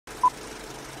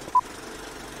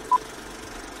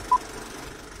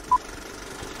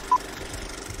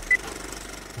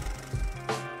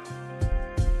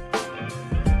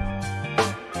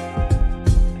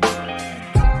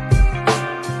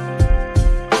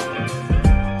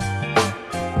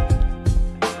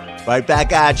Right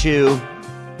back at you.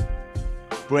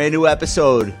 Brand new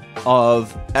episode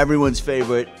of everyone's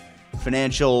favorite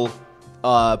financial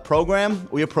program.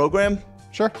 We a program?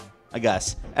 Sure. I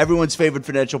guess. Everyone's favorite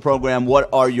financial program. What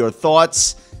are your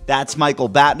thoughts? That's Michael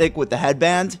Batnick with the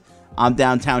headband. I'm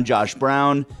downtown Josh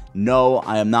Brown. No,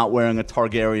 I am not wearing a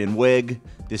Targaryen wig.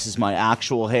 This is my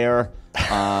actual hair.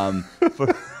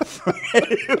 For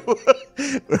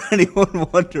anyone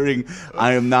wondering,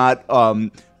 I am not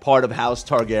part of House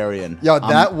Targaryen. Yo,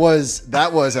 that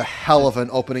was a hell of an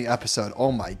opening episode.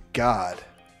 Oh my god.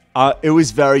 It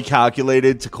was very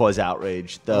calculated to cause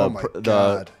outrage.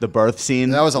 The birth scene.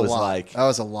 That was a lot. That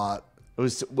was a lot. It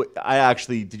was. I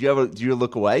actually. Did you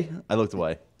look away? I looked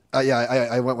away.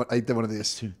 Yeah, I did one of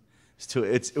these.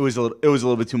 It was a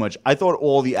little bit too much. I thought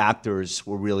all the actors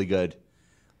were really good.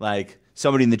 Like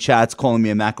somebody in the chat's calling me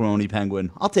a macaroni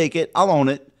penguin. I'll take it. I'll own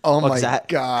it. Oh my god!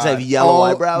 Because I have yellow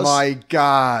eyebrows. Oh my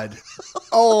god!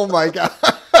 Oh my god!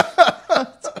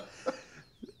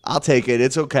 I'll take it.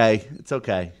 It's okay. It's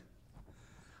okay.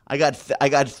 I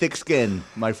got thick skin,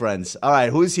 my friends. All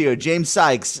right, who's here? James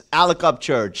Sykes, Alec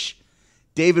Upchurch,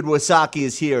 David Wasaki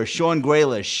is here. Sean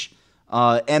Graylish,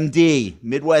 MD,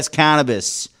 Midwest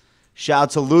Cannabis. Shout out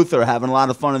to Luther, having a lot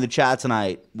of fun in the chat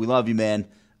tonight. We love you, man.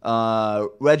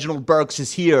 Reginald Burks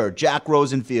is here. Jack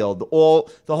Rosenfield,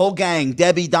 the whole gang.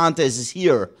 Debbie Dantes is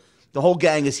here. The whole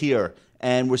gang is here,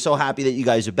 and we're so happy that you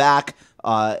guys are back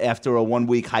after a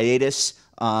 1-week hiatus.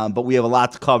 But we have a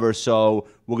lot to cover, so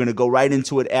we're going to go right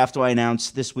into it after I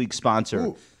announce this week's sponsor.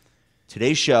 Ooh.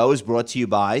 Today's show is brought to you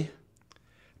by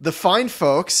the fine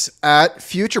folks at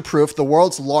Future Proof, the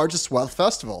world's largest wealth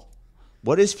festival.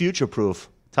 What is Future Proof?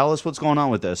 Tell us what's going on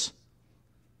with this.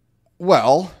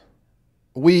 Well,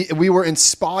 we were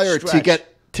inspired to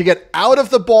get out of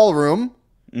the ballroom,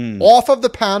 off of the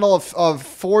panel of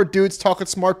four dudes talking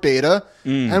smart beta,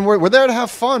 and we're there to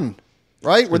have fun,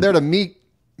 right? We're there to meet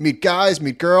guys,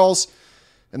 meet girls.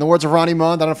 In the words of Ronnie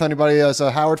Mund, I don't know if anybody is a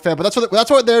Howard fan, but that's what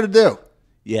we're there to do.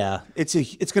 Yeah, it's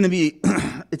going to be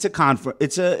it's a conference,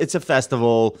 it's a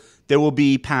festival. There will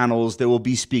be panels, there will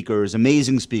be speakers,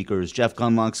 amazing speakers. Jeff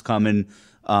Gunlock's coming,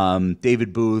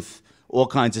 David Booth, all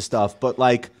kinds of stuff. But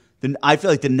I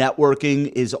feel like the networking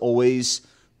is always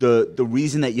the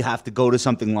reason that you have to go to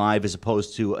something live as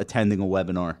opposed to attending a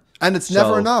webinar. And it's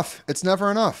never enough. It's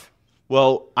never enough.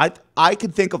 Well, I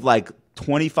could think of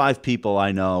 25 people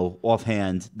I know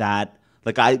offhand that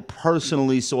I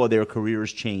personally saw their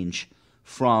careers change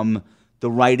from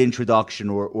the right introduction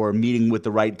or meeting with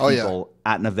the right people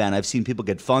at an event. I've seen people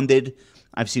get funded.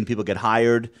 I've seen people get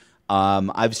hired.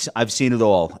 I've seen it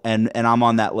all, and I'm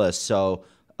on that list. So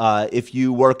if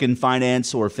you work in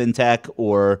finance or fintech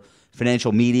or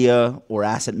financial media or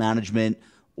asset management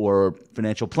or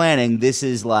financial planning, this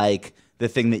is the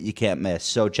thing that you can't miss.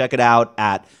 So check it out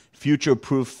at Future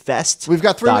Proof Fest. We've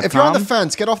got 3. If you're on the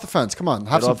fence, get off the fence. Come on,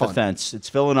 have some fun. Get off the fence. It's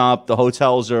filling up. The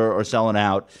hotels are selling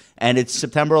out, and it's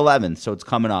September 11th, so it's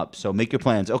coming up. So make your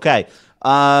plans. Okay,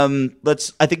 I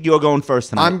think you're going first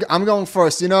tonight. I'm going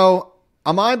first. You know,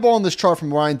 I'm eyeballing this chart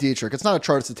from Ryan Dietrich. It's not a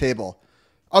chart; it's a table.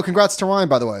 Oh, congrats to Ryan,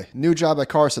 by the way. New job at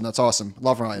Carson. That's awesome.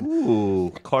 Love Ryan.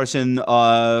 Ooh, Carson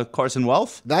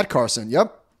Wealth. That Carson.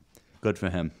 Yep. Good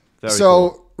for him. Very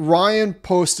cool. Ryan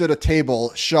posted a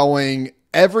table showing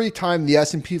every time the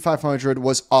S&P 500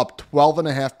 was up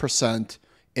 12.5%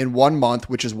 in 1 month,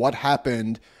 which is what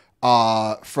happened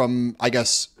from, I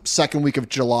guess, second week of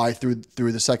July through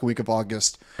the second week of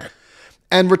August.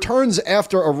 And returns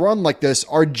after a run like this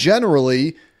are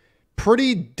generally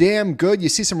pretty damn good. You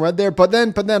see some red there, but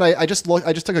then I just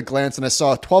took a glance and I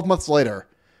saw 12 months later,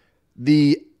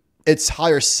 it's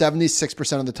higher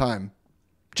 76% of the time.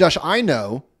 Josh, I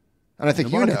know. And I think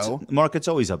the market's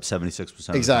always up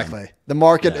 76%. Exactly. The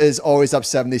market is always up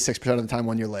 76% of the time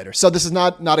 1 year later. So this is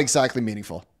not exactly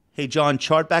meaningful. Hey, John,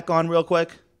 chart back on real quick.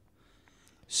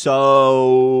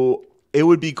 So it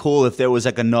would be cool if there was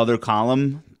another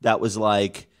column that was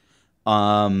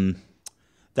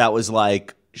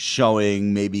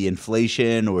showing maybe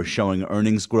inflation or showing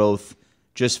earnings growth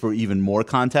just for even more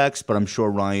context. But I'm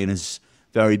sure Ryan is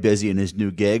very busy in his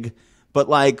new gig. But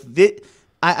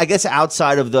I guess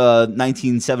outside of the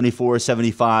 1974,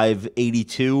 75,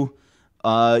 82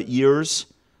 years,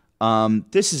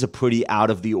 this is a pretty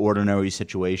out of the ordinary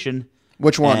situation.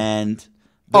 Which one? And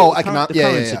the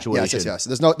current situation. Yes.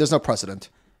 There's no precedent.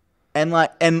 And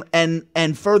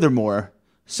furthermore,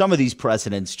 some of these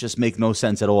precedents just make no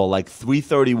sense at all.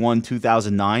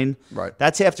 3/31/2009. Right.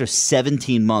 That's after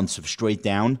 17 months of straight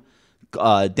down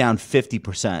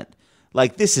 50%.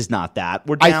 This is not that.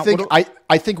 We're down.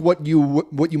 I think what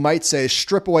you might say is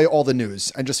strip away all the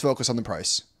news and just focus on the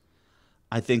price.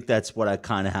 I think that's what I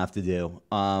kind of have to do.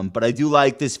 But I do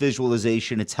like this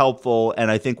visualization. It's helpful. And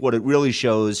I think what it really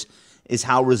shows is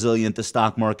how resilient the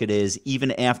stock market is,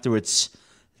 even after it's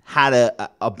had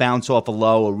a bounce off a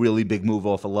low, a really big move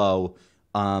off a low.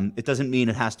 It doesn't mean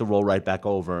it has to roll right back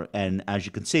over. And as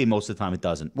you can see, most of the time it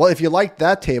doesn't. Well, if you like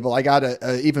that table, I got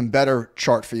a even better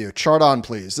chart for you. Chart on,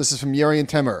 please. This is from Yuri and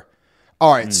Timmer.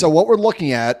 All right, so what we're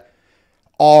looking at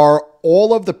are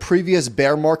all of the previous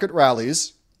bear market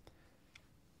rallies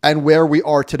and where we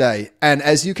are today. And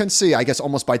as you can see, I guess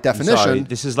almost by definition. Sorry,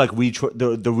 this is like the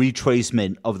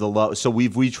retracement of the low. So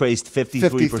we've retraced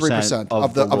 53%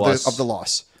 of the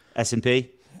loss.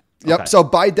 S&P? Yep. Okay. So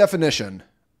by definition,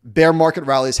 bear market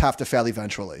rallies have to fail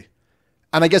eventually.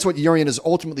 And I guess what Urian is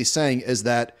ultimately saying is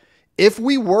that if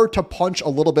we were to punch a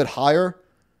little bit higher,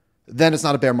 then it's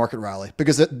not a bear market rally,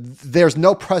 because there's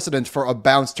no precedent for a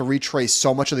bounce to retrace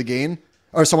so much of the gain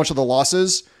or so much of the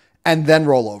losses and then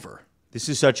roll over. This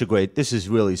is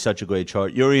really such a great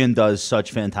chart. Urian does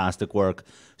such fantastic work.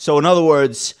 So in other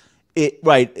words,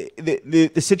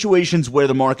 the situations where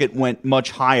the market went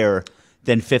much higher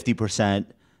than 50%,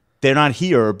 they're not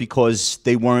here because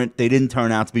they didn't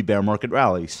turn out to be bear market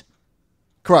rallies.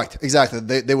 Correct. Exactly.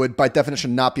 They would by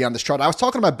definition not be on this chart. I was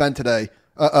talking about Ben today,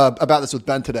 about this with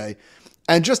Ben today.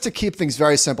 And just to keep things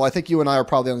very simple, I think you and I are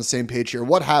probably on the same page here.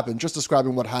 What happened, just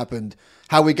describing what happened,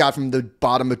 how we got from the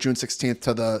bottom of June 16th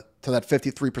to that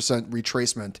 53%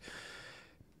 retracement.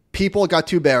 People got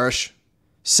too bearish.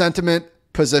 Sentiment,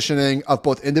 positioning of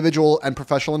both individual and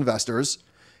professional investors.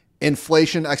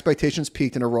 Inflation expectations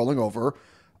peaked and are rolling over.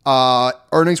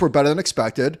 Earnings were better than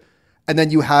expected. And then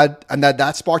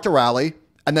that sparked a rally.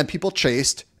 And then people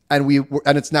chased, and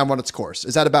it's now run its course.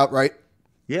 Is that about right?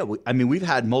 Yeah, we've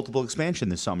had multiple expansion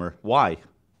this summer. Why?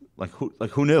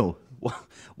 Who knew?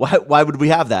 Why would we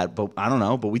have that? But I don't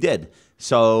know. But we did.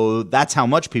 So that's how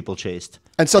much people chased.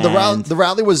 And so the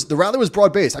rally was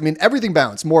broad based. I mean, everything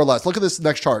bounced more or less. Look at this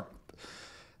next chart.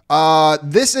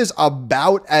 This is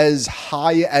about as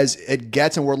high as it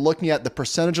gets, and we're looking at the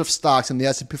percentage of stocks in the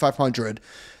S&P 500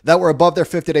 that were above their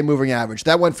 50-day moving average.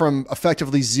 That went from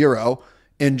effectively 0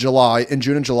 in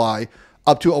June and July,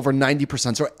 up to over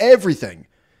 90%. So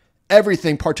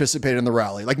everything participated in the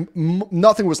rally. Like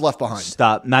nothing was left behind.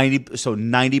 Stop.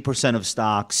 90% of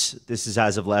stocks. This is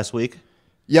as of last week.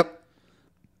 Yep.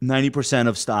 90%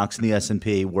 of stocks in the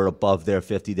S&P were above their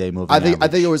 50-day moving average. I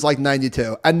think it was like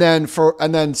 92. And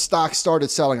then stocks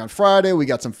started selling on Friday. We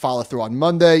got some follow through on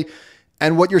Monday.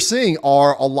 And what you're seeing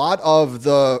are a lot of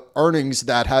the earnings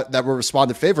that were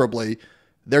responded favorably.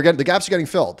 The gaps are getting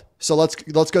filled. So let's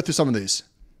go through some of these.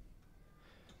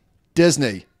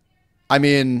 Disney. I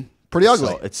mean, pretty ugly.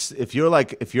 So it's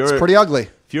pretty ugly.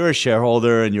 If you're a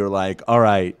shareholder and you're like, all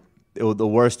right, the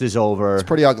worst is over. It's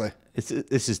pretty ugly.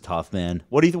 This is tough, man.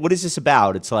 What is this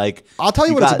about? It's like, I'll tell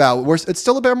you what it's about. It's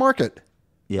still a bear market.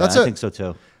 Yeah, I think so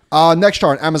too. Next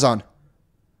chart, Amazon.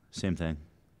 Same thing.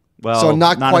 Well, so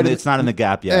it's not in the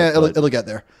gap yet. It'll get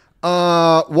there.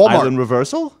 Walmart. Island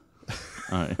reversal?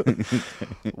 All right.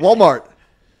 Walmart.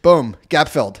 Boom. Gap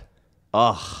filled.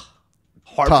 Ugh.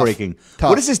 Heartbreaking. Tough.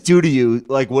 What does this do to you?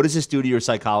 Like, what does this do to your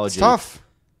psychology? It's tough.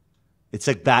 It's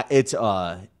like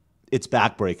it's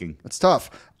backbreaking. It's tough.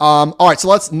 All right, so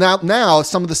let's now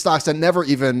some of the stocks that never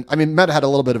even. I mean, Meta had a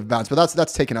little bit of a bounce, but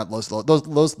that's taken out those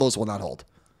will not hold.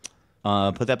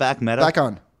 Put that back, Meta. Back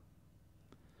on.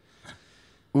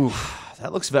 Oof,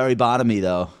 that looks very bottomy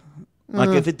though. Like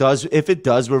if it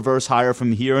does reverse higher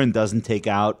from here and doesn't take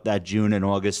out that June and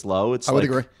August low, I would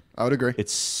agree.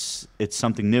 It's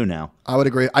something new now. I would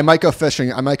agree. I might go fishing.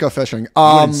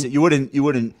 You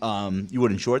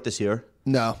wouldn't short this year.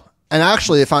 No. And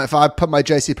actually, if I put my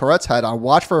JC Peretz hat on,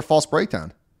 watch for a false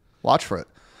breakdown. Watch for it.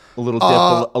 A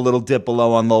little dip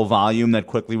below on low volume that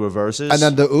quickly reverses. And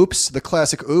then the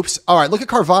classic oops. All right, look at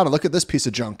Carvana. Look at this piece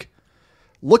of junk.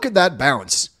 Look at that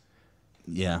bounce.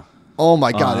 Yeah. Oh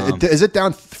my God! Is it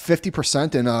down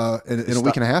 50% in a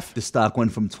week and a half? The stock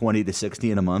went from 20 to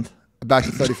 60 in a month. Back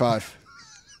to 35.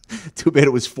 Too bad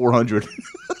it was 400.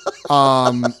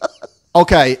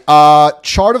 Okay.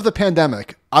 Chart of the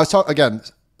pandemic. I was talking again.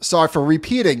 Sorry for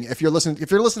repeating. If you're listening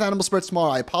to Animal Spirits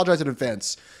tomorrow, I apologize in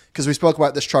advance because we spoke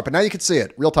about this chart, but now you can see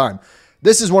it real time.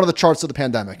 This is one of the charts of the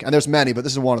pandemic, and there's many, but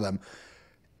this is one of them.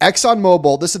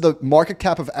 ExxonMobil. This is the market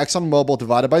cap of ExxonMobil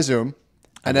divided by Zoom.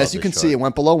 And as you can see, it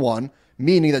went below 1,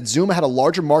 meaning that Zoom had a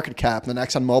larger market cap than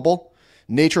ExxonMobil.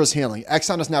 Nature is healing.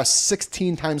 Exxon is now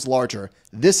 16 times larger.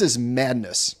 This is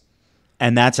madness.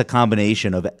 And that's a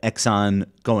combination of Exxon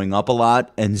going up a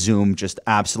lot and Zoom just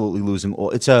absolutely losing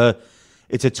all. It's a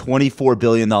 $24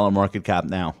 billion market cap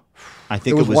now. I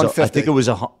think it was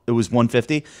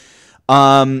 150.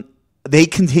 they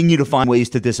continue to find ways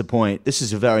to disappoint. This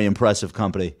is a very impressive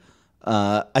company.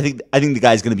 I think the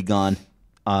guy's going to be gone,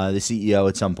 the CEO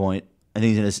at some point. I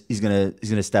think he's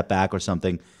gonna step back or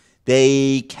something.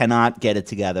 They cannot get it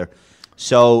together.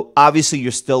 So obviously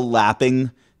you're still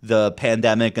lapping the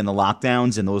pandemic and the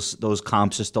lockdowns, and those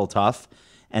comps are still tough.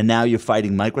 And now you're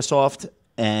fighting Microsoft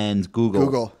and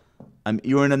Google.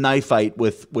 You're in a knife fight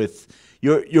with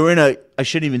you're in a, I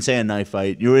shouldn't even say a knife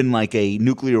fight. You're in like a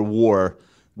nuclear war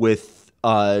with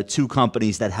two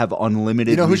companies that have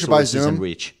unlimited resources and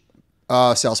reach.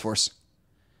 Salesforce.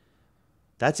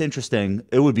 That's interesting.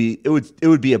 It would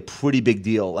be a pretty big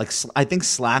deal. Like I think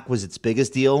Slack was its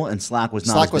biggest deal, and Slack was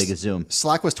not as big as Zoom.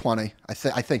 Slack was 20. I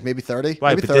think maybe 30.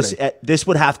 Right, maybe but 30. this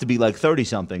would have to be like 30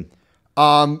 something.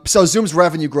 So Zoom's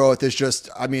revenue growth is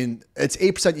just, I mean, it's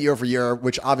 8% year over year,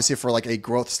 which obviously for like a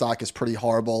growth stock is pretty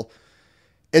horrible.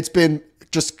 It's been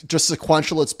just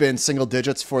sequential. It's been single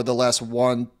digits for the last for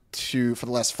the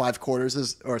last 5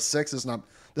 quarters or 6 is not.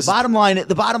 The bottom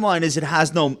line is it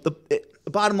has no. The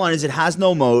bottom line is it has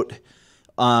no moat.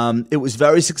 It was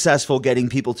very successful getting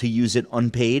people to use it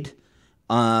unpaid,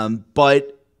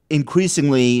 but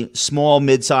increasingly small,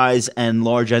 mid-size, and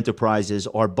large enterprises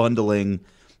are bundling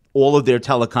all of their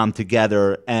telecom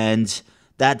together, and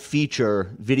that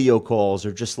feature, video calls,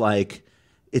 are just like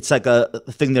it's like a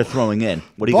thing they're throwing in.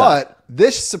 What do you got? But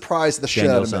this surprised the shit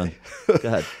out of me. Go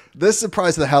ahead. This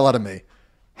surprised the hell out of me.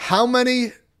 How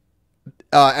many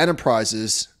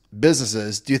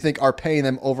businesses do you think are paying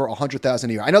them over $100,000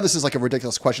 a year? I know this is like a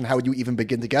ridiculous question. How would you even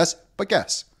begin to guess? But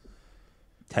guess.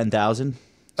 10,000.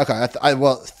 Okay,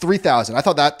 well, 3,000. I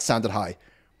thought that sounded high.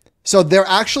 So they're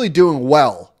actually doing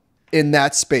well in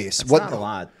that space. That's not a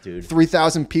lot, dude.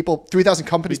 3,000 people, 3,000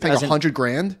 companies paying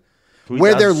 $100,000. 3,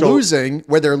 where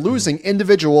they're losing,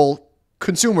 individual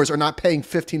consumers are not paying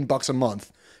 $15 a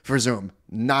month for Zoom.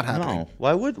 Not happening. No.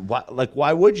 Why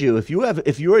would you? If you're a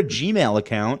Gmail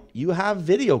account, you have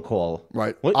video call.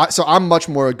 Right. So I'm much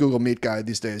more a Google Meet guy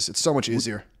these days. It's so much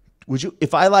easier. Would you,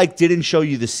 if I didn't show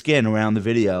you the skin around the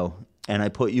video and I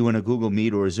put you in a Google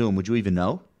Meet or a Zoom, would you even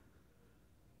know?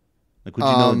 Would you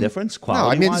know the difference? No,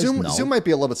 I mean Zoom might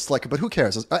be a little bit slicker, but who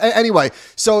cares? Anyway,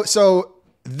 so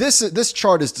this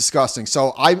chart is disgusting.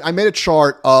 So I made a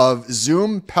chart of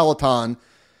Zoom, Peloton,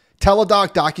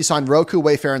 Teladoc, DocuSign, Roku,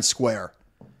 Wayfair, and Square.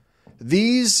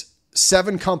 These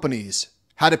 7 companies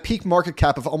had a peak market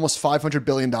cap of almost $500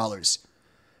 billion.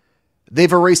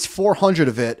 They've erased 400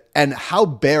 of it. And how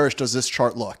bearish does this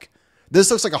chart look?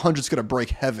 This looks like 100's going to break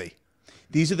heavy.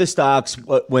 These are the stocks.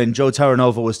 When Joe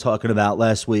Terranova was talking about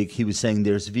last week, he was saying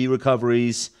there's V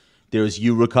recoveries, there's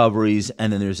U recoveries,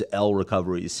 and then there's L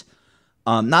recoveries.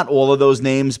 Not all of those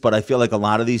names, but I feel like a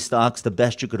lot of these stocks, the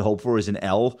best you could hope for is an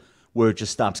L, where it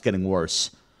just stops getting worse.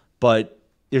 But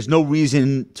there's no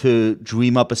reason to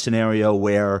dream up a scenario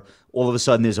where all of a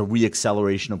sudden there's a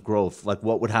re-acceleration of growth. Like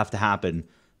what would have to happen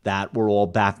that we're all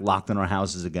back locked in our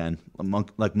houses again,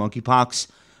 like monkeypox?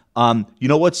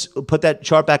 Put that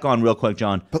chart back on real quick,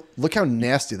 John. But look how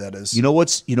nasty that is. You know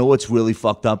what's really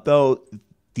fucked up though?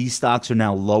 These stocks are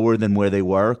now lower than where they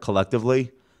were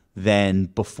collectively than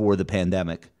before the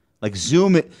pandemic. Like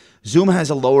Zoom has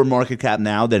a lower market cap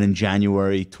now than in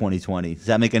January 2020. Does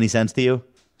that make any sense to you?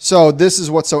 So this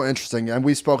is what's so interesting, and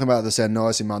we've spoken about this ad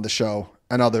nauseum on the show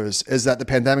and others, is that the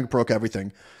pandemic broke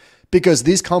everything. Because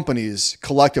these companies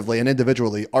collectively and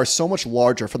individually are so much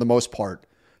larger for the most part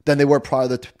than they were prior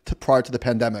to the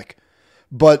pandemic.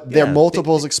 But their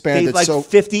multiples expanded. They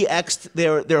 50x'd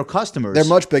their customers. They're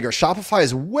much bigger. Shopify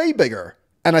is way bigger.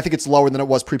 And I think it's lower than it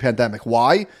was pre-pandemic.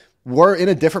 Why? We're in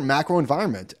a different macro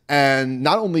environment. And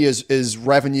not only is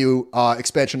revenue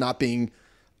expansion not being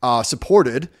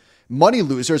supported, money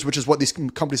losers, which is what these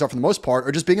companies are for the most part,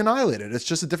 are just being annihilated. It's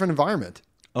just a different environment.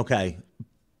 Okay.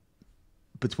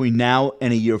 Between now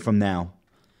and a year from now,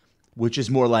 which is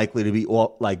more likely to be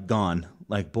all gone,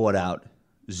 bought out,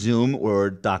 Zoom or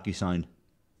DocuSign?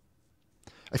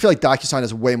 I feel like DocuSign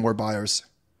has way more buyers.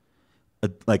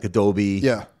 Like Adobe.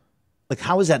 Yeah.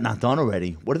 How is that not done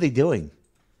already? What are they doing?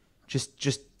 Just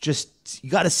you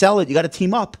got to sell it. You got to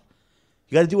team up.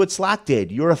 You got to do what Slack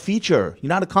did. You're a feature. You're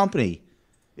not a company.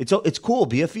 It's cool.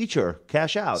 Be a feature.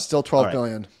 Cash out. Still $12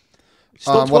 billion.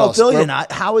 Still $12 billion.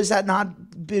 How has that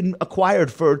not been acquired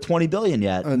for $20 billion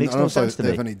yet? It makes no sense to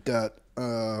me. I don't know if they have any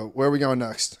debt. Where are we going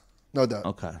next? No debt.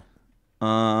 Okay.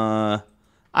 I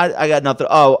got nothing.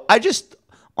 Oh, I just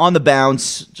on the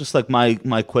bounce, just like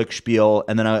my quick spiel,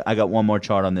 and then I got one more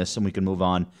chart on this, and we can move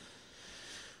on.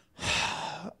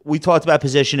 We talked about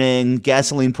positioning.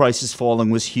 Gasoline prices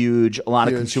falling was huge. A lot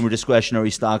of consumer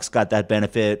discretionary stocks got that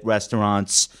benefit.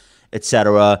 Restaurants,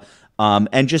 etc.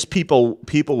 And just people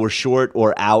were short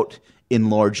or out in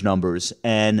large numbers.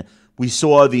 And we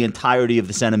saw the entirety of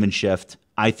the sentiment shift,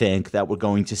 I think, that we're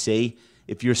going to see.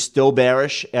 If you're still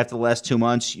bearish after the last 2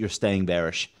 months, you're staying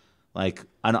bearish. Like,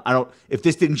 I don't. If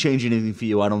this didn't change anything for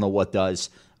you, I don't know what does.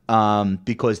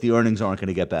 Because the earnings aren't going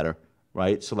to get better,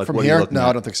 right? So, like, From what are here? you looking No, at?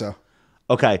 I don't think so.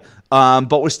 Okay,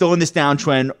 but we're still in this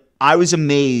downtrend. I was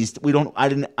amazed. I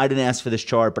didn't ask for this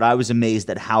chart, but I was amazed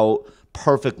at how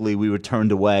perfectly we were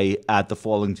turned away at the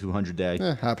falling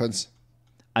 200-day. Happens.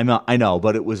 I know,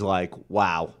 but it was like,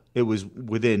 wow. It was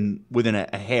within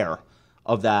a hair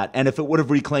of that. And if it would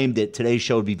have reclaimed it, today's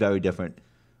show would be very different.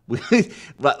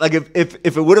 Like if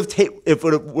it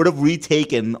would have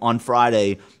retaken on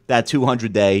Friday that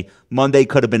 200-day, Monday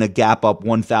could have been a gap up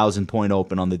 1,000 point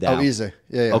open on the Dow. Oh, easy.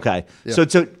 Yeah. Okay. Yeah.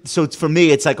 So for me,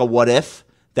 it's like a what if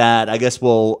that I guess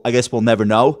we'll never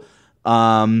know.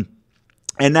 And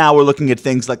now we're looking at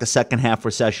things like a second half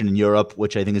recession in Europe,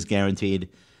 which I think is guaranteed.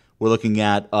 We're looking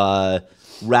at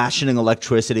rationing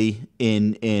electricity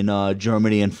in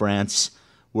Germany and France.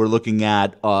 We're looking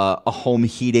at a home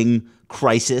heating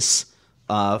crisis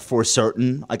for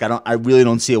certain. Like I really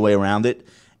don't see a way around it.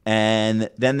 And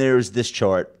then there's this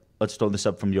chart. Let's throw this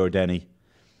up from Yordeni.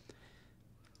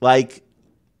 Like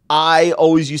I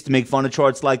always used to make fun of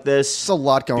charts like this. There's a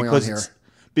lot going on here.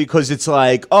 Because it's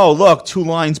like, oh, look, two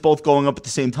lines both going up at the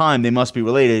same time. They must be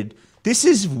related. This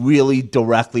is really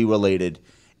directly related.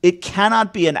 It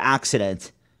cannot be an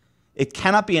accident. It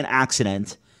cannot be an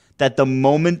accident that the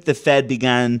moment the Fed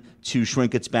began to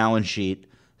shrink its balance sheet,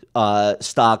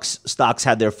 stocks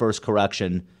had their first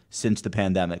correction since the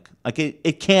pandemic. Like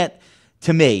it can't,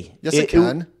 to me. Yes, it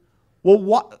can. Well,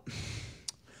 what?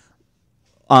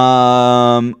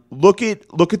 Look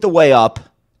at the way up.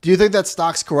 Do you think that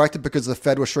stocks corrected because the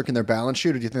Fed was shrinking their balance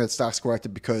sheet, or do you think that stocks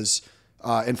corrected because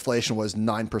inflation was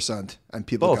 9% and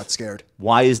people got scared?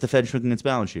 Why is the Fed shrinking its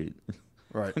balance sheet?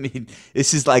 Right. I mean,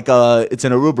 this is like it's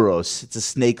an Ouroboros. It's a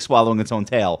snake swallowing its own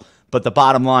tail. But the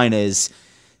bottom line is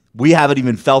we haven't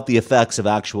even felt the effects of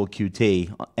actual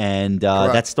QT, and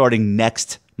that's starting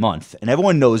next month. And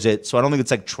everyone knows it, so I don't think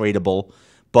it's like tradable.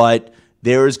 But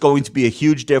there is going to be a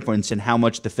huge difference in how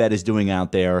much the Fed is doing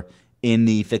out there in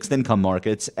the fixed income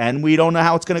markets, and we don't know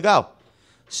how it's going to go.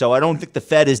 So I don't think the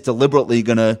Fed is deliberately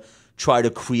going to try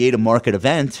to create a market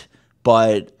event,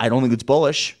 but I don't think it's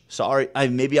bullish. Sorry,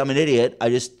 maybe I'm an idiot.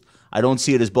 I don't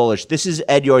see it as bullish. This is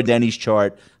Ed Yardeni's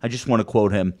chart. I just want to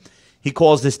quote him. He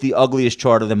calls this the ugliest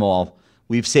chart of them all.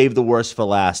 We've saved the worst for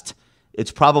last.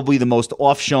 It's probably the most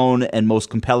off-shown and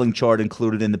most compelling chart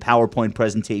included in the PowerPoint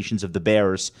presentations of the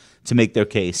bears to make their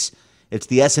case. It's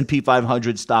the S&P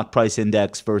 500 stock price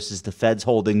index versus the Fed's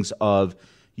holdings of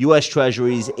U.S.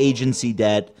 Treasuries, agency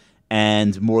debt,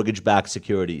 and mortgage-backed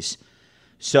securities.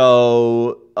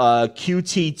 So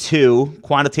QT2,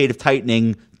 quantitative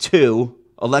tightening 2,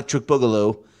 electric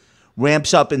boogaloo,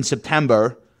 ramps up in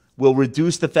September, will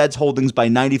reduce the Fed's holdings by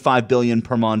 $95 billion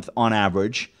per month on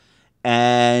average.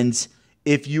 And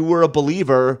if you were a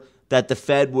believer that the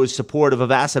Fed was supportive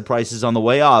of asset prices on the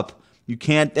way up, you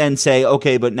can't then say,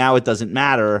 okay, but now it doesn't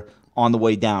matter on the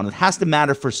way down. It has to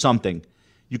matter for something.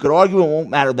 You could argue it won't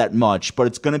matter that much, but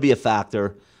it's going to be a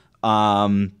factor.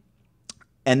 And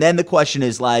then the question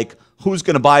is, like, who's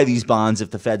going to buy these bonds if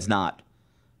the Fed's not?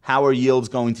 How are yields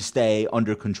going to stay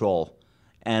under control?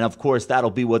 And, of course,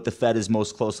 that'll be what the Fed is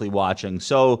most closely watching.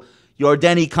 So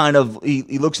Yardeni kind of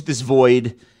he looks at this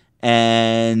void,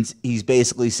 and he's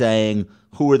basically saying,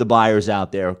 who are the buyers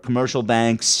out there? Commercial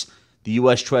banks. The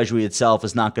U.S. Treasury itself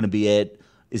is not going to be it.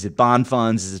 Is it bond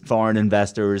funds? Is it foreign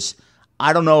investors?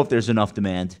 I don't know if there's enough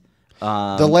demand. The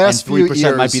last and 3% few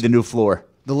years might be the new floor.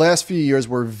 The last few years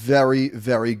were very,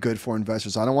 very good for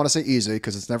investors. I don't want to say easy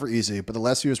because it's never easy, but the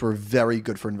last few years were very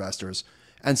good for investors.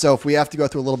 And so if we have to go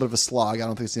through a little bit of a slog, I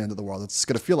don't think it's the end of the world. It's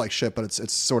going to feel like shit, but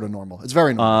it's sort of normal. It's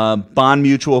very normal. Bond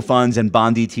mutual funds and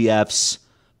bond ETFs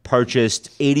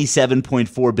purchased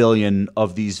 $87.4 billion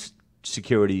of these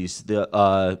securities,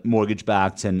 the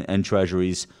mortgage-backed and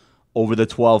treasuries, over the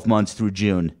 12 months through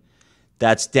June.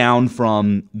 That's down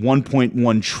from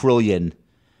 $1.1 trillion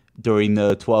during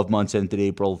the 12 months ended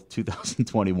April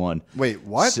 2021. Wait,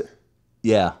 what?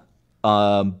 Yeah.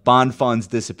 Bond funds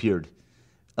disappeared.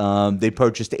 They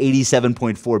purchased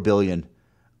 $87.4 billion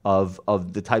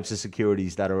of the types of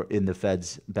securities that are in the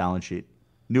Fed's balance sheet.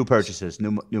 New purchases,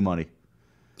 new money.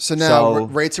 So now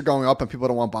rates are going up and people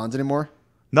don't want bonds anymore?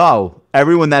 No.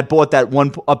 Everyone that bought that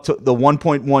up to the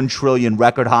 1.1 trillion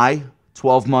record high,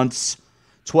 12 months,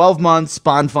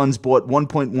 bond funds bought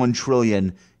 1.1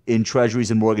 trillion in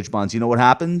treasuries and mortgage bonds. You know what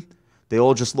happened? They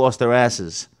all just lost their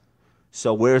asses.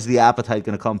 So where's the appetite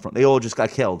going to come from? They all just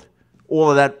got killed.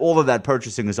 all of that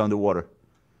purchasing is underwater.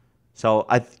 So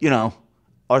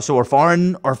our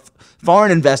foreign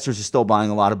investors are still buying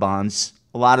a lot of bonds.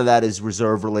 A lot of that is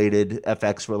reserve related,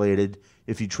 FX related.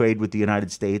 If you trade with the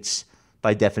United States,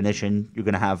 by definition, you're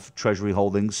going to have treasury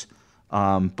holdings.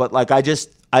 But like I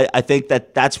think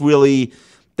that's really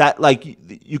that, like,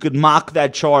 you could mock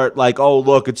that chart like, oh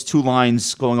look, it's two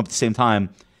lines going up at the same time.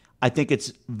 I think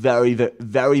it's very, very,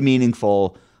 very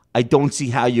meaningful. I don't see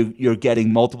how you're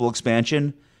getting multiple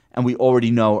expansion, and we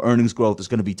already know earnings growth is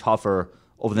going to be tougher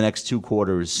over the next 2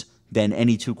 quarters than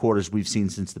any 2 quarters we've seen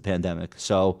since the pandemic.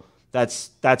 So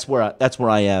that's where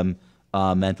I am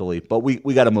mentally. But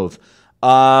we got to move.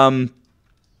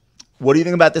 What do you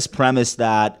think about this premise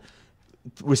that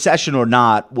recession or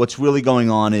not, what's really going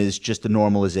on is just a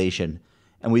normalization,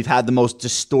 and we've had the most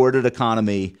distorted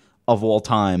economy of all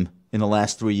time in the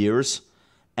last 3 years,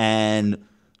 and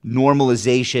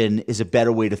normalization is a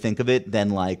better way to think of it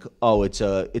than like, oh, it's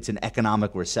an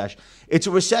economic recession. It's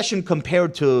a recession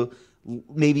compared to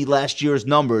maybe last year's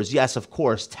numbers. Yes, of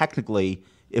course, technically,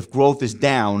 if growth is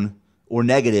down or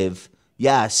negative,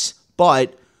 yes,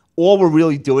 but all we're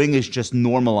really doing is just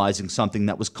normalizing something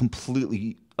that was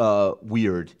completely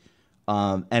weird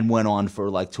and went on for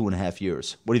like 2.5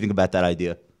 years. What do you think about that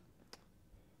idea?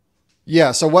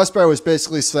 Yeah, so Westbury was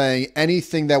basically saying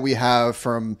anything that we have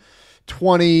from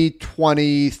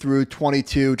 2020 through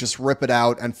 22, just rip it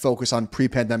out and focus on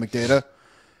pre-pandemic data.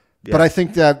 Yeah. But I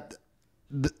think that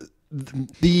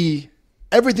the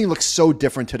everything looks so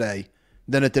different today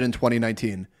than it did in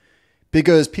 2019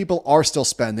 because people are still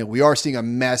spending. We are seeing a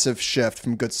massive shift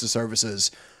from goods to services.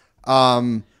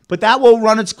 But that will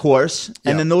run its course,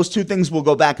 and then those two things will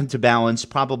go back into balance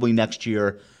probably next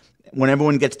year when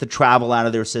everyone gets the travel out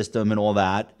of their system and all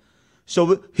that.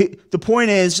 So the point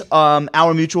is,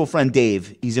 our mutual friend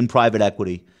Dave, he's in private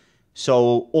equity.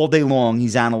 So all day long,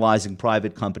 he's analyzing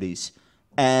private companies.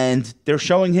 And they're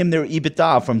showing him their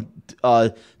EBITDA from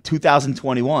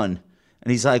 2021.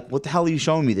 And he's like, what the hell are you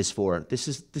showing me this for? This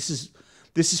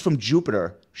is from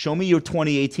Jupiter. Show me your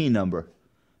 2018 number.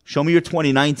 Show me your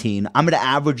 2019. I'm going to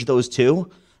average those two,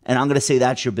 and I'm going to say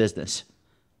that's your business.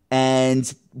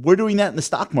 And we're doing that in the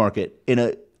stock market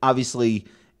obviously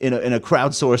in a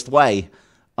crowdsourced way.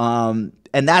 And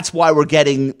that's why we're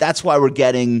getting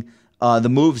the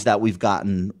moves that we've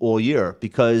gotten all year,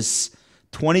 because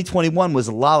 2021 was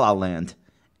la la land,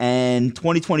 and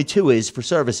 2022 is for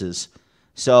services.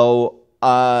 So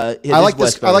I like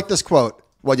this quote.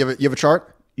 What, you have a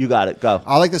chart? You got it. Go.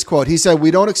 I like this quote. He said, "We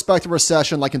don't expect a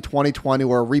recession like in 2020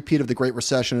 or a repeat of the Great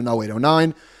Recession in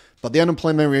 08-09, but the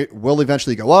unemployment rate will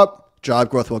eventually go up, job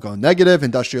growth will go negative,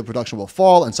 industrial production will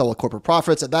fall, and so will corporate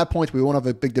profits. At that point, we won't have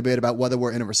a big debate about whether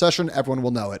we're in a recession. Everyone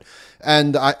will know it."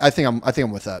 And I think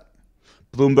I'm with that.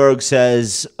 Bloomberg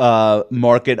says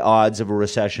market odds of a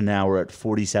recession now are at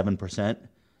 47%.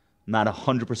 Not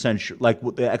 100% sure, like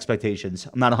the expectations.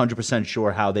 I'm not 100%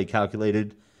 sure how they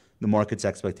calculated the market's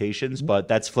expectations, but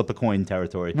that's flip a coin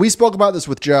territory. We spoke about this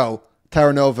with Joe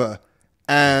Terranova,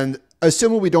 and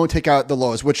assuming we don't take out the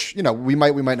lows, which, we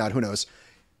might not, who knows?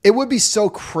 It would be so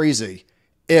crazy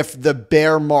if the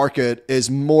bear market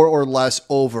is more or less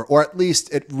over, or at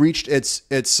least it reached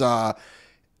the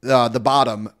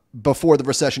bottom before the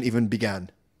recession even began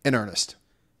in earnest.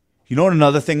 You know what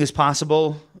another thing is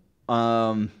possible?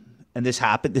 And this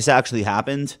actually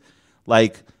happened.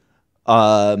 Like,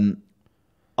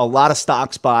 a lot of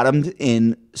stocks bottomed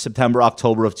in September,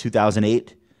 October of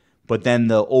 2008, but then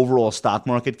the overall stock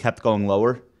market kept going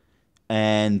lower,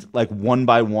 and like one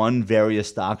by one, various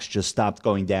stocks just stopped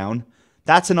going down.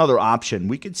 That's another option.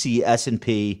 We could see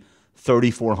S&P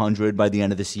 3,400 by the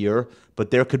end of this year,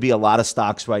 but there could be a lot of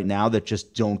stocks right now that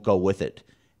just don't go with it.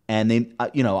 And they,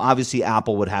 obviously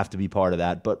Apple would have to be part of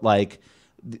that, but like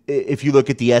if you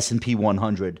look at the S&P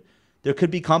 100, there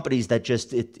could be companies that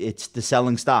just it's the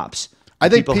selling stops. I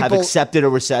think people have accepted a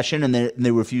recession and they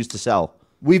refuse to sell.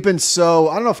 We've been so,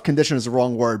 I don't know if condition is the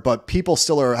wrong word, but people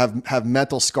still have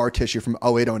mental scar tissue from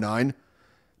 08-09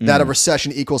 that a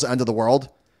recession equals the end of the world.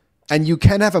 And you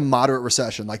can have a moderate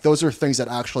recession. Like, those are things that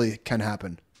actually can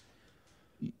happen.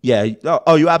 Yeah.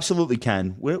 Oh, you absolutely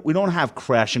can. We don't have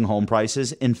crashing home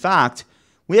prices. In fact,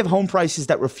 we have home prices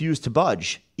that refuse to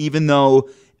budge, even though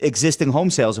existing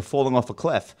home sales are falling off a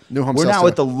cliff. We're now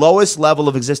at the lowest level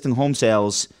of existing home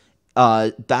sales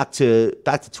back to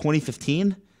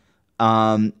 2015,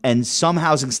 and some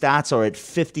housing stats are at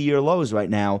 50-year lows right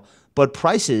now, but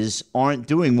prices aren't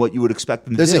doing what you would expect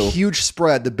them to do. There's a huge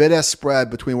spread. The bid-ask spread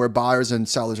between where buyers and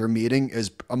sellers are meeting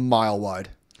is a mile wide.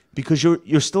 Because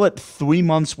you're still at 3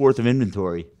 months worth of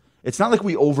inventory, It's not like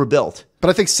we overbuilt. But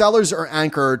I think sellers are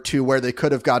anchored to where they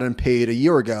could have gotten paid a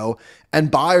year ago,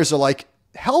 and buyers are like,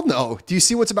 hell no. Do you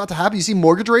see what's about to happen? You see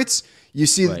mortgage rates? You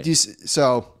see, Right.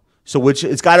 so which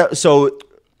it's got to, so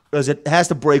because it has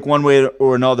to break one way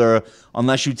or another,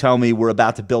 unless you tell me we're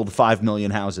about to build 5 million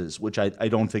houses, which I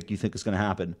don't think you think is going to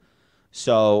happen.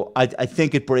 So I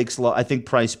think it breaks low. I think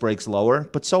price breaks lower,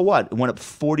 but so what? It went up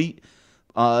 40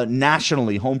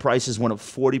 nationally. Home prices went up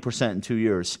 40% in 2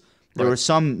 years. There were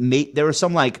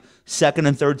some like second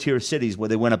and third tier cities where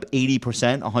they went up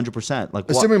 80%, 100%. Like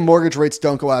assuming mortgage rates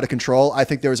don't go out of control, I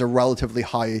think there's a relatively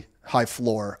high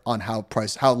floor on how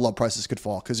low prices could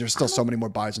fall because there's still so many more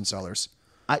buyers and sellers.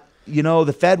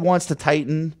 The Fed wants to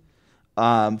tighten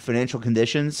financial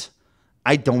conditions.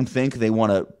 I don't think they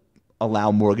want to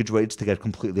allow mortgage rates to get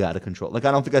completely out of control. Like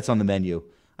I don't think that's on the menu.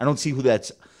 I don't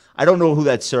know who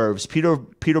that serves. Peter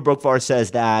Brookvar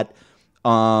says that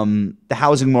the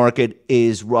housing market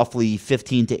is roughly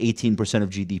 15 to 18% of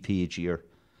GDP each year.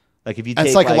 Like if you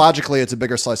take psychologically, it's a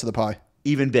bigger slice of the pie.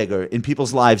 Even bigger in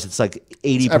people's lives, it's like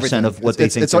 80% of what they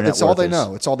think. It's all they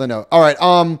know. It's all they know. All right.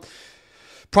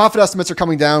 Profit estimates are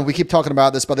coming down. We keep talking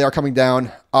about this, but they are coming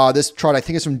down. This chart, I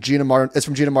think, is from Gina Martin. It's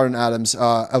from Gina Martin Adams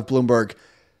of Bloomberg.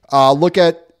 Look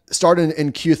at starting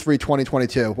in Q3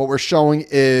 2022. What we're showing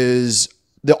is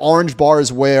the orange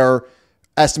bars where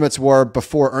estimates were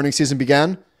before earnings season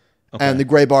began, and the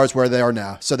gray bars where they are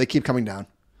now. So they keep coming down.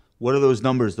 What are those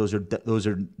numbers? Those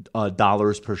are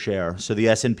dollars per share. So the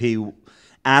S&P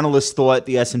analysts thought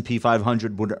the S&P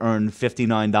 500 would earn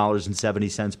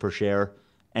 $59.70 per share,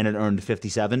 and it earned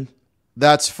 57.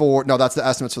 That's the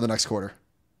estimates for the next quarter.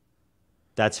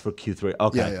 That's for Q3.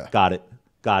 Okay, yeah. Got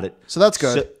it. So that's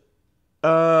good.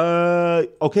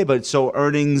 Okay, but so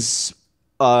earnings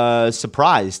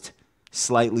surprised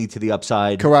slightly to the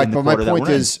upside. Correct, but my point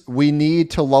is we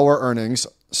need to lower earnings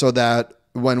so that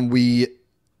when we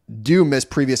do miss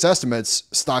previous estimates,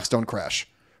 stocks don't crash,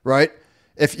 right?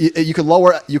 If you could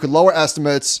lower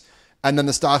estimates, and then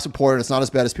the stocks report, and it's not as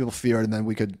bad as people feared, and then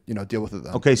we could deal with it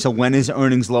then. Okay, so when is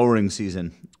earnings lowering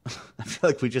season? I feel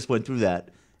like we just went through that.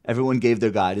 Everyone gave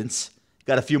their guidance.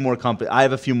 Got a few more companies. I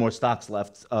have a few more stocks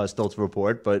left still to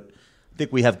report, but I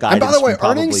think we have guidance. And by the way,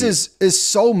 earnings is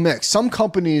so mixed. Some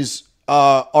companies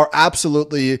are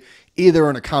absolutely either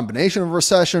in a combination of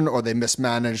recession or they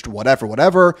mismanaged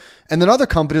whatever. And then other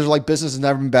companies are like, business has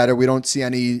never been better. We don't see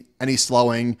any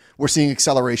slowing. We're seeing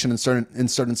acceleration in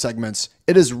certain segments.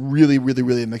 It is really, really,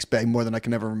 really a mixed bag, more than I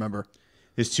can ever remember.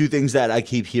 There's two things that I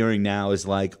keep hearing now is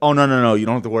like, oh, no, you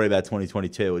don't have to worry about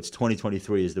 2022. It's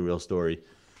 2023 is the real story.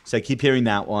 So I keep hearing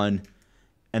that one.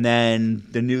 And then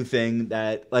the new thing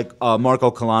that like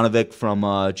Marko Kolanovic from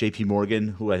JP Morgan,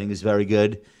 who I think is very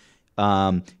good,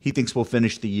 he thinks we'll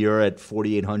finish the year at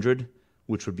 4,800,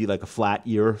 which would be like a flat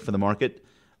year for the market.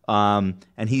 And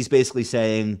he's basically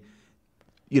saying,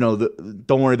 don't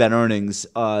worry about earnings.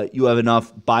 You have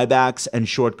enough buybacks and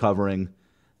short covering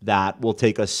that will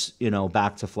take us,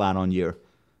 back to flat on year.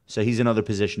 So he's another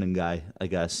positioning guy, I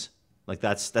guess. Like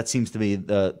that seems to be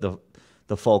the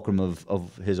fulcrum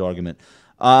of his argument.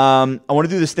 I want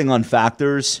to do this thing on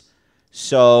factors.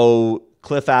 So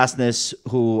Cliff Asness,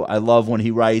 who I love when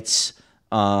he writes,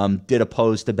 did a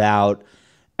post about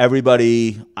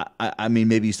everybody. I mean,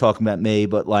 maybe he's talking about me,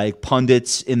 but like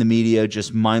pundits in the media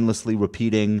just mindlessly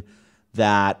repeating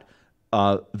that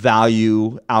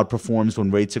value outperforms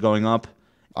when rates are going up.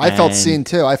 I felt seen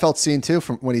too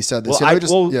from when he said this. So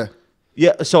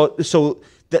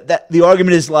that the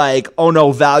argument is like, oh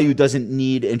no, value doesn't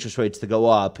need interest rates to go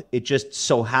up. It just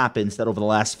so happens that over the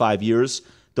last 5 years,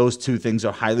 those two things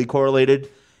are highly correlated.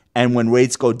 And when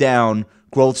rates go down,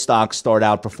 growth stocks start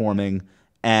outperforming.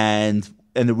 And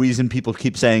the reason people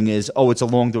keep saying is, oh, it's a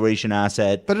long duration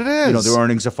asset. But it is. Their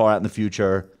earnings are far out in the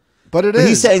future. But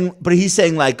he's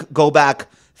saying like go back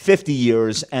 50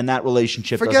 years and that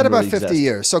relationship Forget doesn't about really 50 exist.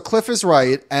 years. So Cliff is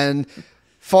right. And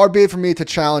far be it from me to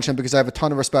challenge him because I have a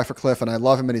ton of respect for Cliff and I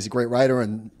love him and he's a great writer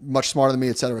and much smarter than me,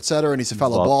 et cetera, et cetera. And he's a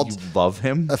fellow bald. You love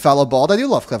him? A fellow bald. I do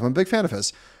love Cliff. I'm a big fan of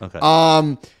his. Okay.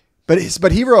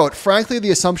 But he wrote, frankly,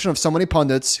 the assumption of so many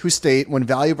pundits who state when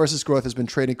value versus growth has been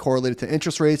trading correlated to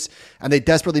interest rates and they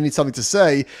desperately need something to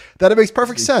say, that it makes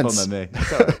perfect sense.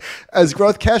 As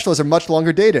growth cash flows are much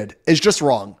longer dated, is just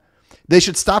wrong. They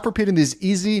should stop repeating these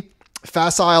easy,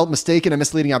 facile, mistaken, and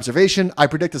misleading observation. I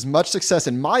predict as much success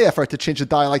in my effort to change the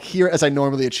dialogue here as I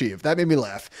normally achieve. That made me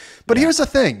laugh. But here's the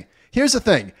thing.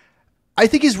 I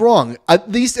think he's wrong, at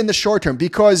least in the short term,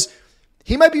 because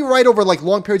he might be right over like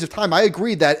long periods of time. I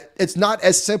agree that it's not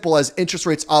as simple as interest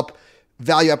rates up,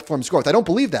 value outperforms growth. I don't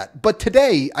believe that. But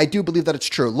today, I do believe that it's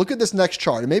true. Look at this next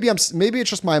chart. And maybe it's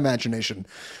just my imagination.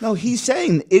 No, he's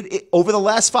saying it over the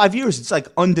last 5 years, it's like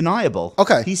undeniable.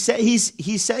 Okay. He's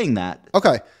saying that.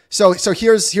 Okay. So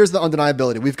here's the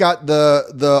undeniability. We've got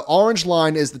the orange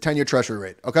line is the 10-year treasury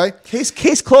rate, okay?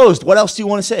 Case closed. What else do you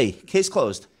want to say? Case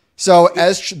closed. So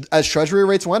as treasury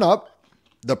rates went up,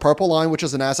 the purple line, which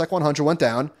is the Nasdaq 100, went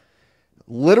down.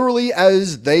 Literally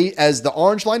as the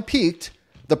orange line peaked,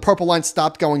 the purple line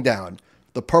stopped going down.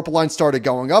 The purple line started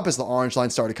going up as the orange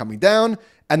line started coming down,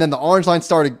 and then the orange line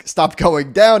stopped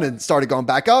going down and started going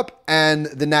back up, and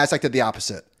the Nasdaq did the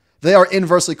opposite. They are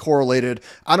inversely correlated.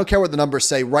 I don't care what the numbers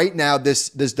say. Right now, this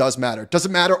does matter. Does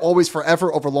it matter always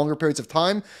forever over longer periods of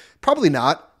time? Probably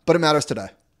not, but it matters today.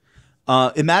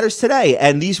 It matters today,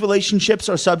 and these relationships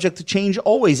are subject to change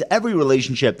always, every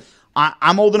relationship.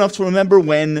 I'm old enough to remember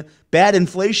when bad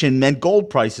inflation meant gold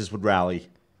prices would rally.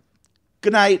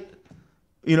 Good night.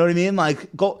 You know what I mean?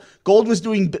 Like gold was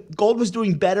doing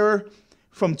better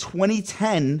from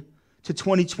 2010 to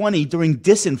 2020 during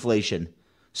disinflation.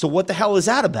 So what the hell is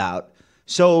that about?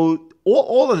 So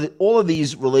all of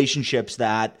these relationships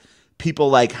that people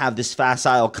like have this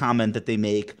facile comment that they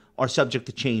make are subject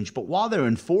to change. But while they're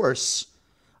in force,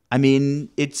 I mean,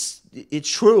 it's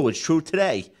true. It's true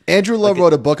today. Andrew Lowe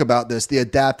wrote a book about this. The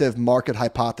adaptive market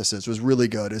hypothesis was really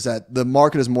good. Is that the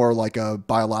market is more like a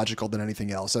biological than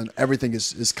anything else, and everything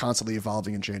is constantly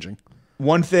evolving and changing.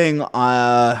 One thing,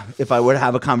 if I were to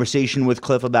have a conversation with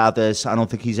Cliff about this, I don't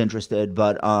think he's interested,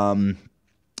 but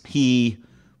he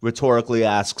rhetorically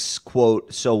asks,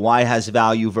 quote, so why has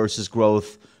value versus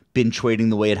growth been trading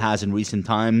the way it has in recent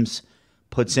times?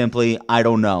 Put simply, I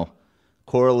don't know.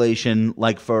 Correlation,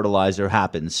 like fertilizer,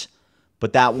 happens.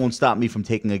 But that won't stop me from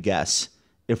taking a guess.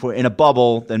 If we're in a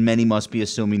bubble, then many must be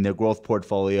assuming their growth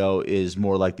portfolio is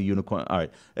more like the unicorn. All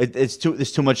right, it's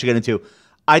too much to get into.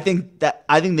 I think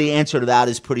the answer to that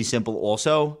is pretty simple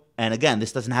also. And again,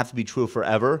 this doesn't have to be true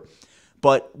forever.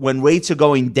 But when rates are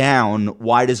going down,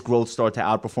 why does growth start to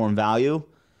outperform value?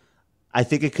 I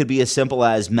think it could be as simple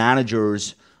as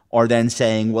managers are then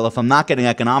saying, well, if I'm not getting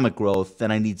economic growth,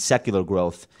 then I need secular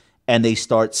growth. And they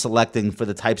start selecting for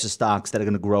the types of stocks that are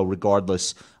going to grow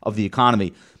regardless of the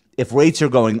economy. If rates are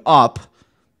going up,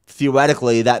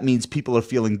 theoretically, that means people are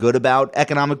feeling good about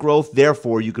economic growth.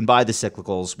 Therefore, you can buy the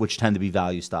cyclicals, which tend to be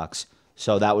value stocks.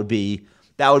 So that would be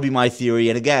my theory.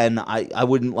 And again, I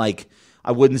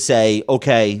wouldn't say,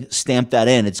 okay, stamp that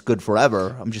in. It's good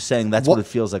forever. I'm just saying that's what it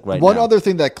feels like right now. One other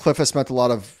thing that Cliff has spent a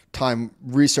lot of time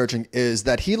researching is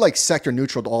that he likes sector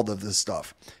neutral to all of this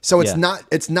stuff. So it's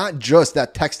not just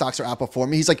that tech stocks are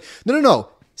outperforming. He's like, no,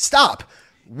 stop.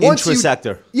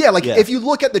 Intra-sector. If you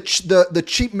look at the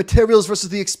cheap materials versus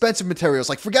the expensive materials,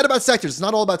 like forget about sectors. It's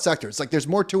not all about sectors. Like there's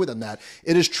more to it than that.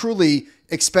 It is truly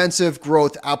expensive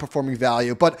growth outperforming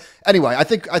value. But anyway, I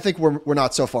think we're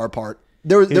not so far apart.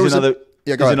 There's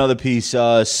another piece.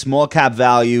 Small cap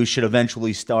value should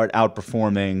eventually start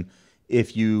outperforming.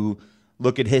 If you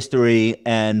look at history,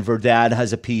 and Verdad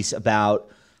has a piece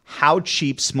about how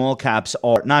cheap small caps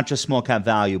are, not just small cap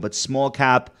value, but small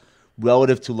cap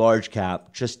relative to large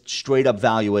cap, just straight up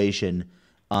valuation.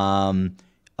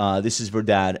 This is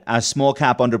Verdad. As small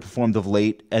cap underperformed of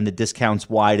late and the discounts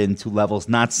widened to levels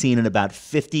not seen in about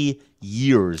 50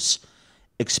 years,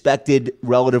 expected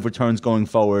relative returns going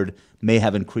forward may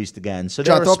have increased again. So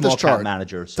they're a small cap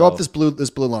manager. Throw up this blue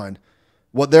line.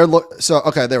 What they're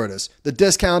okay, there it is. The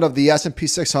discount of the S&P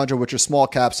 600, which are small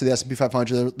caps, to the S&P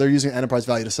 500, they're using enterprise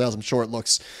value to sales. I'm sure it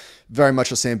looks very much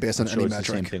the same based on any metric. It's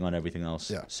the same thing on everything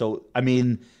else. Yeah. So I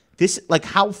mean, this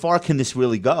how far can this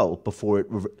really go before it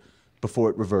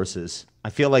reverses? I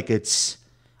feel like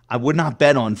I would not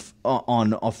bet on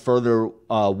a further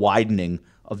widening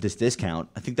of this discount.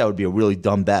 I think that would be a really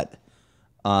dumb bet.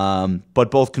 But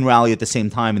both can rally at the same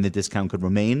time, and the discount could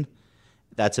remain.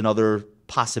 That's another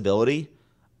possibility.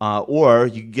 Or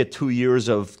you could get 2 years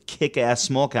of kick-ass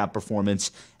small cap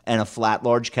performance and a flat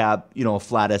large cap, a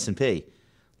flat S&P.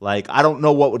 Like, I don't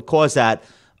know what would cause that.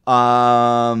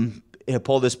 Here,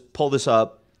 pull this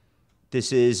up.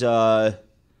 This is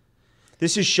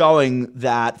showing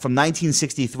that from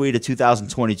 1963 to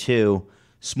 2022,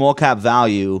 small cap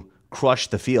value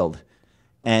crushed the field.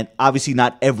 And obviously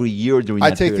not every year during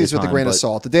that period of time. I take these with a grain of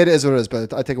salt. The data is what it is,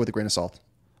 but I take it with a grain of salt.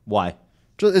 Why?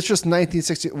 It's just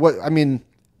 1960.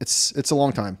 It's a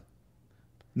long time.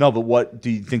 No, but what do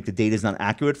you think the data is not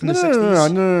accurate from the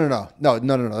 60s? No.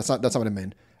 That's not what I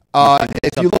mean.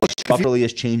 If you look, structurally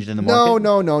has changed in the market.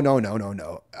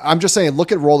 No. I'm just saying,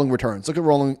 look at rolling returns. Look at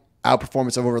rolling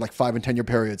outperformance over like 5 and 10 year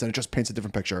periods, and it just paints a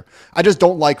different picture. I just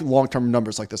don't like long term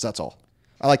numbers like this. That's all.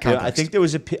 I like context.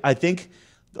 I think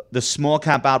the small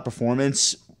cap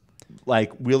outperformance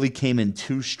like really came in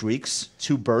two streaks,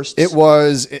 two bursts. It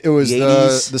was the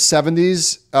 80s. the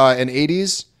 70s and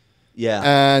 80s. Yeah.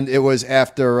 And it was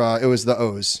after it was the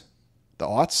O's, the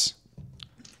aughts.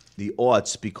 The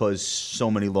aughts, because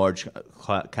so many large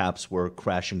caps were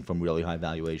crashing from really high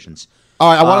valuations.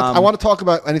 All right, I want to talk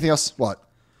about anything else. What?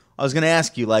 I was going to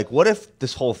ask you, like, what if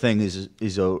this whole thing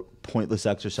is a pointless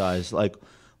exercise? Like,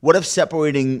 what if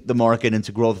separating the market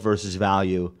into growth versus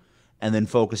value and then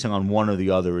focusing on one or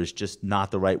the other is just not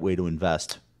the right way to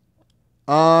invest?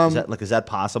 Is that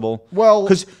possible? Well,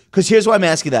 because here's why I'm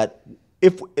asking that.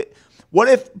 What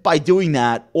if by doing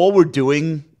that, all we're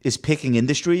doing is picking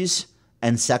industries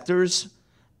and sectors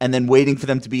and then waiting for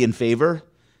them to be in favor?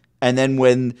 And then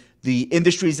when the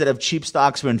industries that have cheap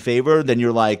stocks are in favor, then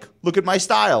you're like, look at my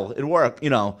style. It worked,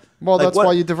 Well, like that's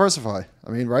why you diversify. I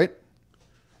mean, right?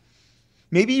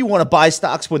 Maybe you want to buy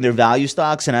stocks when they're value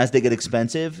stocks, and as they get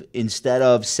expensive, instead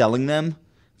of selling them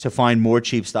to find more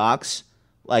cheap stocks,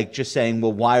 like just saying,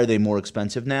 well, why are they more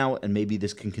expensive now? And maybe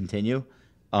this can continue.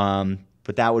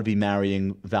 But that would be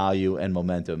marrying value and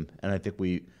momentum. And I think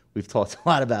we've talked a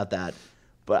lot about that.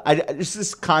 But it's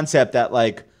this concept that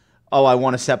like, oh, I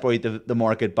want to separate the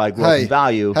market by growth and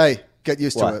value. Hey, get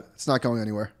used to it. It's not going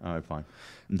anywhere. All right, fine.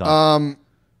 I'm done.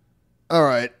 All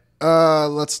right.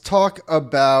 Let's talk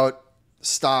about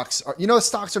stocks.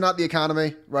 Stocks are not the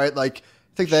economy, right? Like,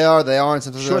 I think they are. They aren't.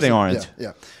 Sure, they aren't.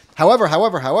 Yeah. However,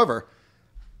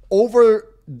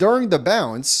 during the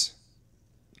bounce,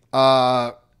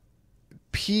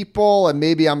 people, and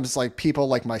maybe I'm just like people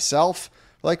like myself,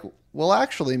 like, well,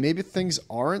 actually, maybe things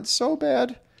aren't so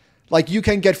bad. Like, you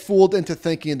can get fooled into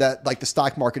thinking that like the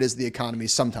stock market is the economy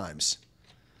sometimes.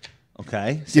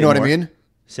 Okay. Do you know what I mean?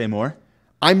 Say more.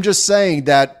 I'm just saying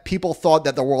that people thought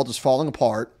that the world was falling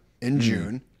apart in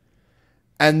June,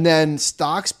 and then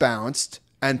stocks bounced,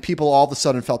 and people all of a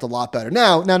sudden felt a lot better.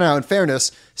 Now, in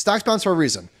fairness, stocks bounced for a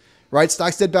reason, right?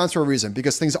 Stocks did bounce for a reason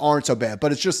because things aren't so bad.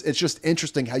 But it's just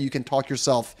interesting how you can talk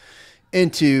yourself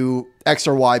into X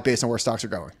or Y based on where stocks are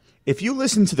going. If you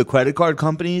listen to the credit card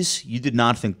companies, you did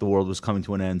not think the world was coming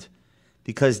to an end,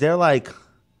 because they're like,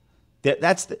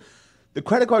 the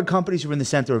credit card companies are in the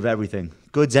center of everything,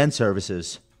 goods and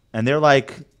services. And they're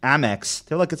like Amex.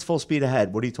 They're like, it's full speed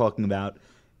ahead. What are you talking about?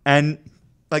 And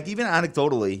like, even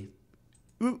anecdotally,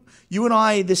 you and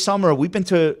I this summer, we've been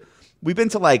to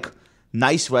like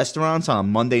nice restaurants on a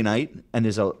Monday night, and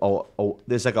there's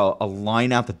like a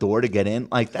line out the door to get in.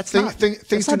 Like, that's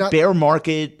not bear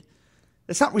market.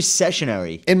 It's not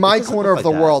recessionary. In my corner of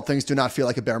the world, things do not feel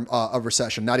like a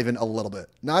recession. Not even a little bit.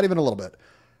 Not even a little bit.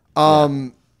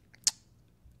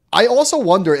 I also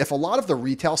wonder if a lot of the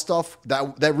retail stuff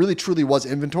that really truly was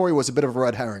inventory was a bit of a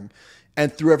red herring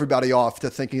and threw everybody off to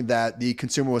thinking that the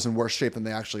consumer was in worse shape than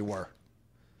they actually were.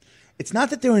 It's not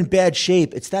that they're in bad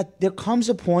shape. It's that there comes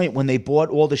a point when they bought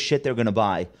all the shit they're going to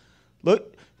buy.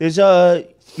 Look, there's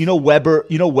Weber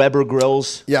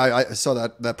Grills. Yeah, I saw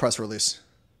that press release.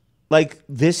 Like,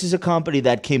 this is a company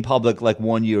that came public like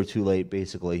 1 year too late,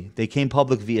 basically. They came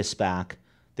public via SPAC.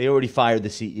 They already fired the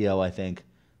CEO, I think.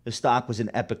 The stock was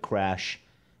an epic crash.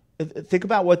 Think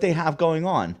about what they have going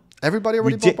on. Everybody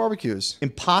already bought barbecues.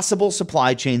 Impossible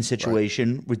supply chain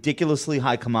situation, right. Ridiculously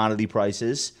high commodity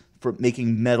prices for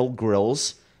making metal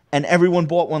grills, and everyone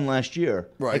bought one last year.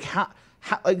 Right.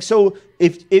 So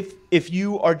if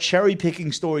you are cherry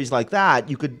picking stories like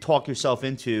that, you could talk yourself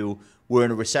into we're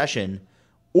in a recession,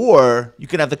 or you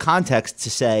could have the context to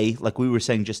say, like we were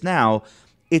saying just now,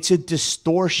 it's a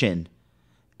distortion.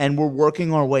 And we're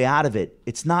working our way out of it.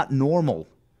 It's not normal.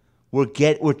 We're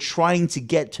trying to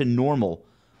get to normal.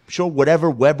 I'm sure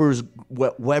whatever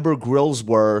Weber grills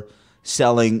were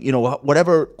selling,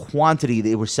 whatever quantity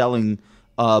they were selling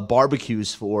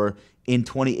barbecues for in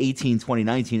 2018,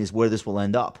 2019 is where this will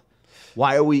end up.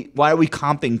 Why are we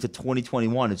comping to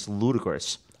 2021? It's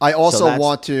ludicrous. I also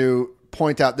want to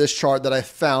point out this chart that I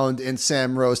found in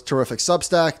Sam Rowe's terrific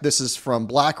Substack. This is from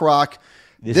BlackRock.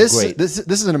 This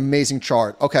is an amazing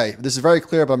chart. Okay, this is very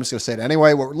clear, but I'm just going to say it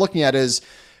anyway. What we're looking at is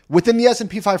within the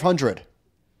S&P 500.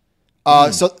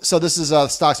 So this is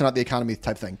stocks are not the economy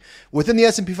type thing. Within the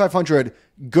S&P 500,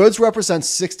 goods represent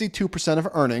 62% of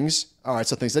earnings. All right,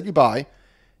 so things that you buy,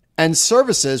 and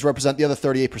services represent the other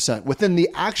 38%. Within the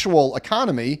actual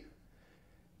economy,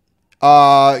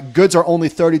 goods are only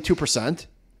 32%,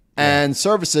 and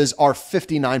services are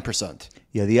 59%.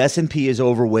 Yeah, the S&P is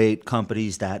overweight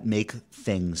companies that make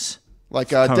things. Like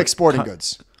Dick's Sporting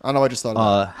Goods. I don't know, I just thought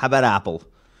of that. How about Apple?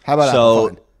 Apple?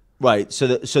 Fine. Right. So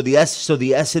the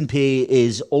S&P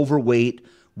is overweight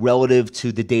relative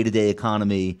to the day-to-day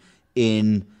economy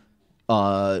in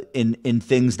in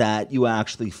things that you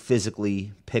actually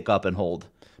physically pick up and hold.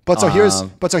 But so here's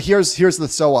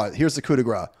the coup de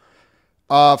grace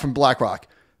from BlackRock.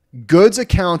 Goods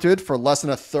accounted for less than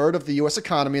a third of the U.S.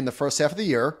 economy in the first half of the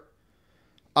year.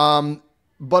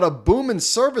 But a boom in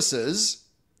services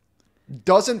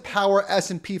doesn't power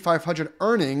S&P 500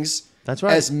 earnings That's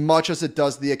right. as much as it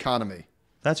does the economy.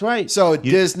 That's right. So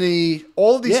Disney,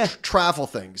 all of these travel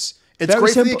things. It's Very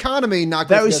great simple. for the economy, not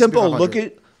great for the simple. S&P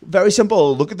 500. Very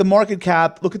simple. Look at the market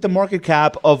cap. Look at the market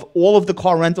cap of all of the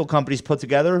car rental companies put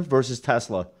together versus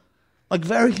Tesla. Like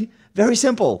very, very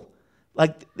simple.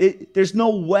 Like there's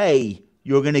no way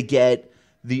you're going to get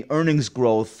the earnings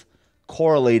growth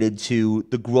correlated to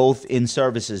the growth in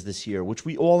services this year, which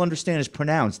we all understand is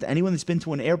pronounced. Anyone that's been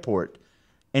to an airport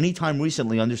anytime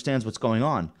recently understands what's going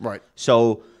on. Right.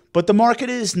 So, but the market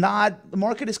is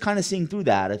kind of seeing through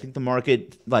that. I think the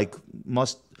market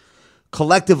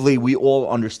collectively, we all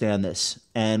understand this,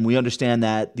 and we understand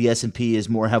that the S&P is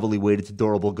more heavily weighted to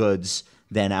durable goods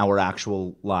than our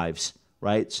actual lives,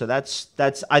 right? So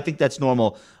I think that's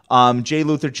normal. Jay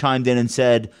Luther chimed in and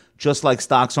said, just like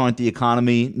stocks aren't the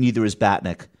economy, neither is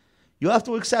Batnick. You have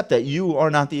to accept that you are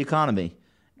not the economy,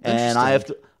 and I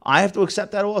have to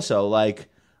accept that also. Like,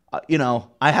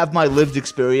 I have my lived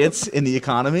experience in the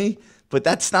economy, but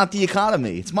that's not the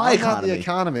economy. It's my economy. Not the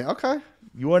economy. Okay.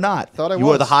 You are not. Thought I You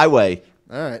was. are the highway.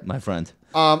 All right. My friend.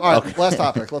 All right. Last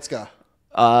topic. Let's go.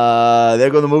 There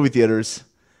go the movie theaters.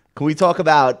 Can we talk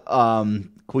about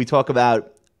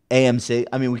AMC?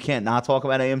 I mean, we can't not talk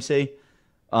about AMC.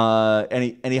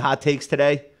 Any hot takes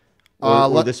today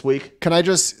or this week? Can I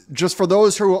just for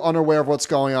those who are unaware of what's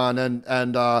going on,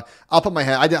 and I'll put my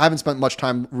hand. I haven't spent much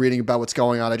time reading about what's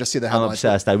going on. I just see the headlines. I'm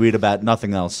obsessed. I read about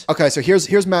nothing else. Okay, so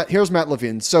here's Matt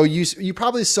Levine. So you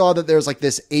probably saw that there's like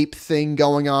this ape thing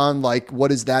going on. Like,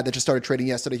 what is that just started trading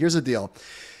yesterday? Here's the deal.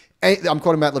 I'm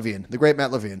quoting Matt Levine, the great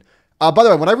Matt Levine. By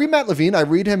the way, when I read Matt Levine, I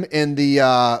read him in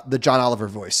the John Oliver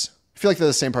voice. I feel like they're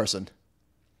the same person.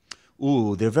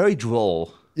 Ooh, they're very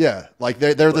droll. Yeah, like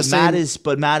they're the same.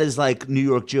 But Matt is like New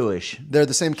York Jewish. They're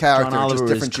the same character, John Oliver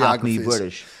just different is Cockney geographies.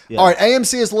 British. Yeah. All right,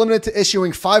 AMC is limited to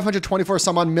issuing 524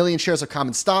 some odd million shares of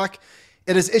common stock.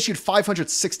 It has issued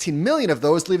 516 million of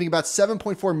those, leaving about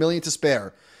 7.4 million to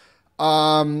spare.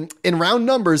 In round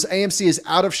numbers, AMC is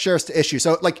out of shares to issue.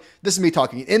 So, like, this is me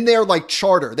talking. In their like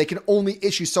charter, they can only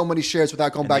issue so many shares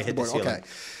without going back to the board. Okay.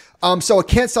 So it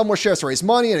can't sell more shares to raise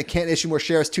money, and it can't issue more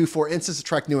shares to, for instance,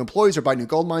 attract new employees or buy new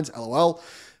gold mines, LOL.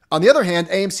 On the other hand,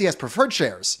 AMC has preferred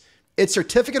shares. Its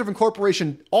certificate of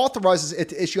incorporation authorizes it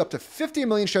to issue up to 50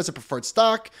 million shares of preferred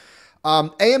stock.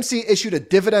 AMC issued a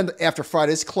dividend after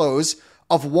Friday's close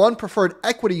of one preferred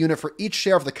equity unit for each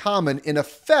share of the common, in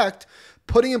effect,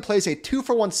 putting in place a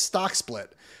 2-for-1 stock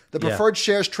split. The preferred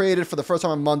shares traded for the first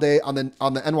time on Monday on the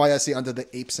NYSE under the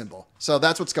ape symbol. So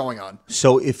that's what's going on.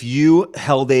 So if you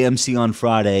held AMC on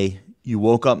Friday, you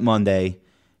woke up Monday,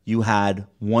 you had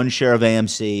one share of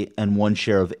AMC and one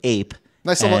share of ape.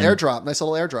 Nice little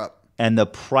airdrop. And the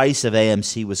price of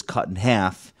AMC was cut in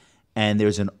half. And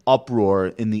there's an uproar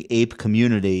in the ape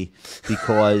community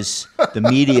because the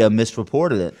media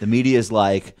misreported it. The media is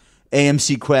like,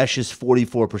 AMC crashes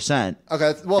 44%.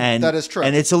 Okay, well, that is true.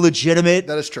 And it's a legitimate...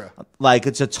 That is true. Like,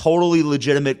 it's a totally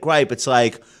legitimate gripe. It's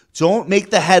like, don't make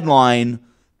the headline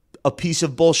a piece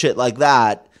of bullshit like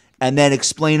that and then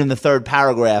explain in the third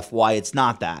paragraph why it's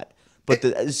not that. But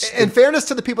in fairness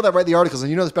to the people that write the articles, and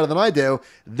you know this better than I do,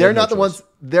 they're not the ones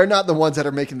that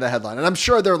are making the headline. And I'm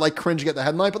sure they're like cringing at the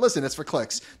headline, but listen, it's for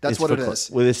clicks. That's what it is.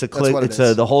 Well, it's a click.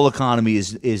 The whole economy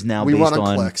is now based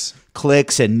on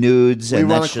clicks and nudes, and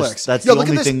that's the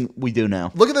only thing we do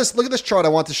now. Look at this chart I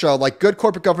want to show, like good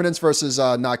corporate governance versus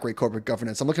not great corporate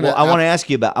governance. I'm looking at. I want to ask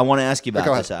you about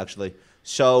this actually.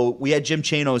 So we had Jim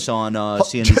Chanos on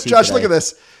CNBC. Josh, today. look at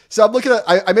this. So I'm looking at.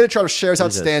 I made a chart of shares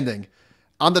outstanding.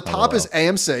 On the top is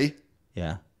AMC.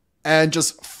 Yeah. And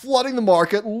just flooding the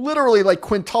market, literally like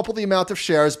quintuple the amount of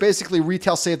shares. Basically,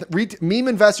 retail meme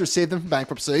investors saved them from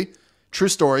bankruptcy. True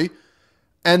story.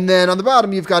 And then on the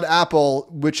bottom, you've got Apple,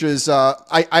 which is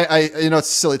it's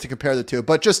silly to compare the two,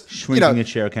 but just shrinking its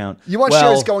share count. You want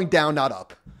shares going down, not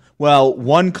up. Well,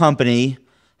 one company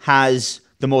has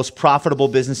the most profitable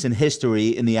business in history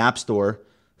in the App Store.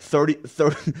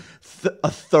 A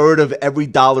third of every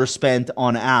dollar spent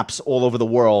on apps all over the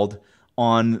world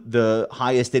on the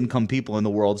highest income people in the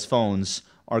world's phones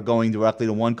are going directly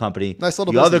to one company. Nice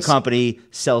little business. Other company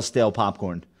sells stale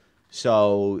popcorn.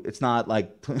 So it's not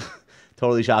like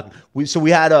totally shocking. We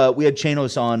had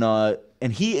Chanos on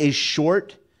and he is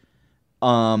short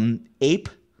ape.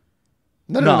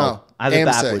 No. I have it AMC,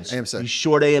 backwards. AMC. He's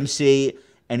short AMC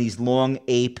and he's long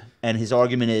ape And his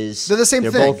argument is they're the same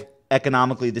thing. Both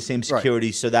economically the same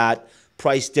security, so that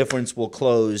price difference will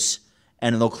close,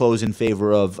 and it'll close in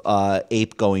favor of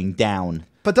ape going down.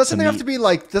 But doesn't there have to be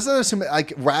doesn't it assume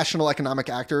rational economic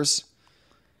actors?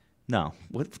 No.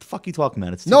 What the fuck are you talking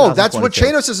about? It's no, that's what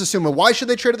Chanos is assuming. Why should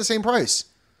they trade at the same price?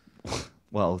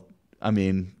 Well, I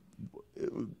mean,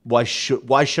 why should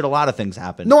a lot of things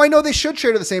happen? No, I know they should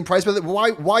trade at the same price, but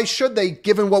why should they,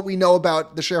 given what we know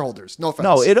about the shareholders? No offense.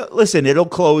 No, it'll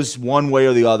close one way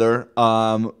or the other.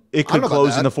 It could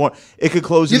close in the form. It could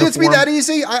close. You in the think form. it's be that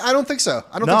easy? I don't think so.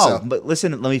 I don't think so. But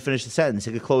listen, let me finish the sentence.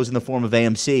 It could close in the form of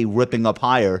AMC ripping up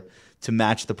higher to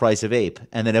match the price of ape,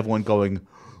 and then everyone going,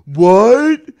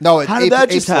 "What? No, how did that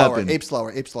just happen?" Ape's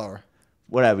lower.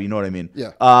 Whatever, you know what I mean?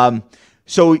 Yeah.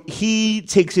 So he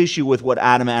takes issue with what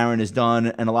Adam Aaron has done,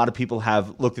 and a lot of people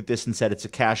have looked at this and said it's a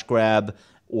cash grab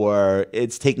or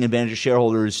it's taking advantage of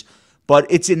shareholders. But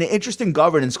it's an interesting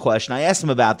governance question. I asked him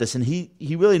about this, and he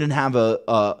really didn't have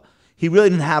a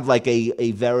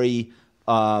very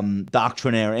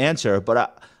doctrinaire answer.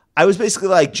 But I was basically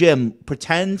like, Jim,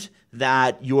 pretend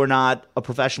that you're not a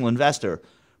professional investor.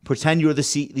 Pretend you're the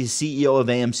CEO of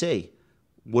AMC.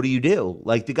 What do?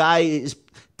 Like, the guy is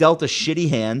dealt a shitty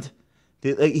hand.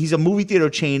 He's a movie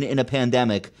theater chain in a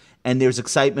pandemic, and there's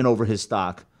excitement over his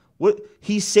stock. What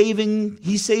he's saving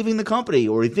the company,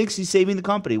 or he thinks he's saving the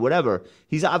company, whatever.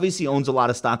 He's obviously owns a lot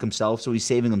of stock himself, so he's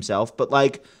saving himself. But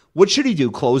what should he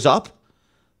do? Close up?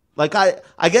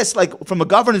 I guess from a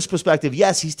governance perspective,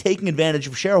 yes, he's taking advantage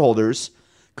of shareholders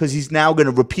because he's now going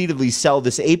to repeatedly sell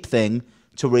this ape thing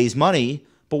to raise money.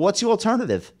 But what's the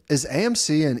alternative? Is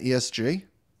AMC an ESG?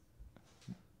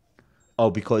 Oh,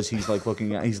 because he's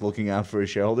looking out for his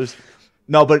shareholders.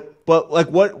 No, but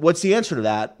what's the answer to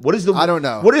that? I don't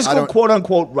know. What is the quote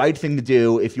unquote right thing to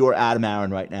do if you're Adam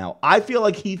Aaron right now? I feel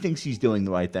like he thinks he's doing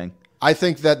the right thing. I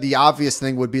think that the obvious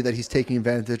thing would be that he's taking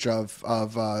advantage of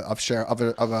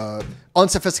a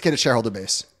unsophisticated shareholder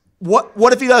base.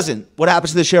 What if he doesn't? What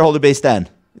happens to the shareholder base then?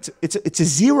 It's a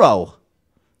zero.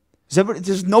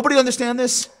 Does nobody understand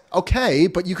this? Okay,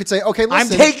 but you could say, okay,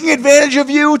 listen. I'm taking advantage of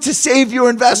you to save your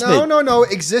investment. No.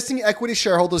 Existing equity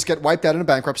shareholders get wiped out in a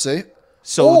bankruptcy.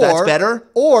 So that's better?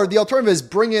 Or the alternative is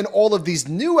bring in all of these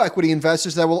new equity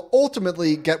investors that will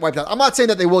ultimately get wiped out. I'm not saying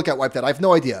that they will get wiped out. I have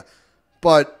no idea.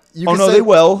 But you can say, they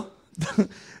will.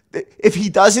 If he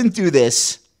doesn't do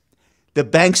this, the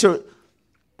banks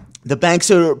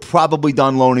are probably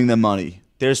done loaning them money.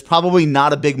 There's probably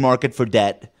not a big market for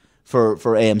debt for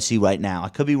AMC right now. I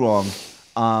could be wrong.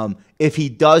 If he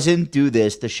doesn't do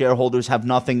this, the shareholders have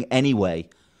nothing anyway.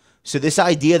 So this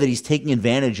idea that he's taking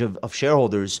advantage of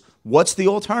shareholders, what's the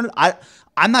alternative?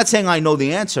 I'm not saying I know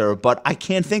the answer, but I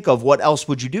can't think of what else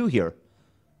would you do here.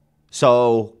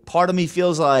 So part of me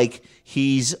feels like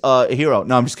he's a hero.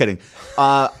 No, I'm just kidding.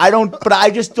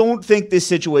 I just don't think this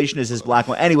situation is as black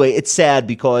and white. Anyway, it's sad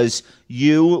because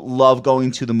you love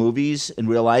going to the movies in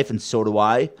real life, and so do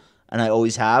I, and I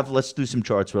always have. Let's do some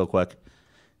charts real quick.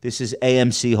 This is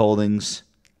AMC Holdings.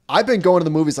 I've been going to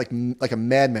the movies like a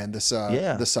madman this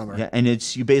summer. Yeah, and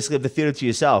you basically have the theater to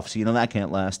yourself, so you know that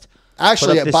can't last.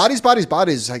 Actually,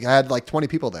 Bodies. I had like 20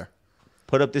 people there.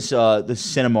 Put up this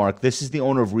Cinemark. This is the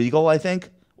owner of Regal, I think.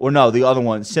 Or no, the other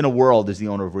one. Cineworld is the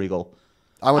owner of Regal.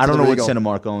 I don't know what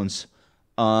Cinemark owns.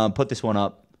 Put this one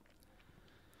up.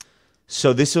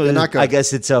 So this was, I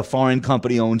guess it's a foreign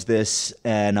company owns this,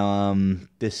 and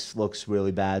this looks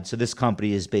really bad. So this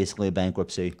company is basically a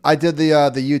bankruptcy. I did the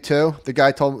U2. The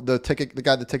guy the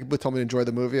ticket booth told me to enjoy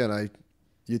the movie, and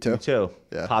U2. U2.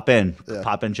 Yeah. Pop in,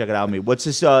 check it out with me. What's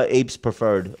this Apes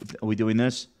Preferred? Are we doing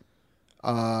this? Who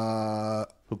cares?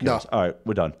 No. All right,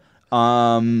 we're done.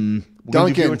 We're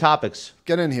gonna do viewer topics.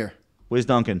 Get in here. Where's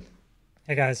Duncan?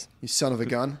 Hey guys. You son of a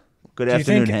gun. Good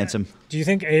afternoon, handsome. Do you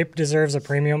think Ape deserves a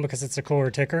premium because it's a cooler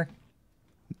ticker?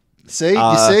 See?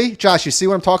 You see? Josh, you see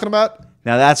what I'm talking about?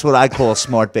 Now that's what I call a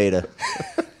smart beta.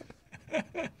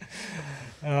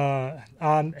 Hey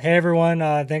everyone,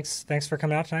 thanks for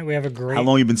coming out tonight. We have a great How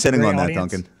long you been sitting on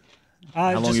audience. that,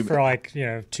 Duncan? Just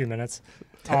for 2 minutes.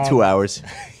 2 hours.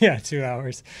 Yeah, 2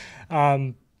 hours.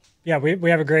 Yeah, we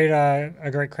have a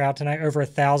great crowd tonight. Over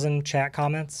 1,000 chat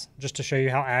comments, just to show you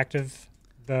how active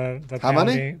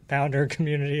the founder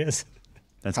community is.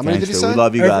 That's how many did you say? We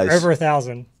love you guys. Over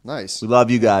 1,000. Nice. We love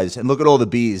you guys, and look at all the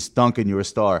bees. Duncan, you're a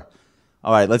star.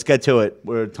 All right, let's get to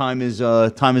it. Time is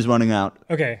running out.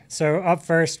 Okay, so up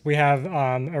first we have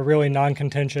a really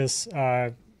non-contentious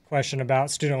question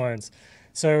about student loans.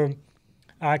 So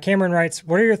Cameron writes,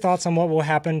 what are your thoughts on what will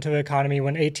happen to the economy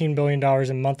when $18 billion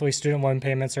in monthly student loan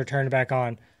payments are turned back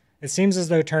on? It seems as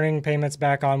though turning payments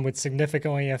back on would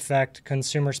significantly affect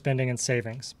consumer spending and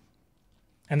savings.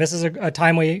 And this is a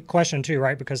timely question too,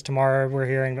 right? Because tomorrow we're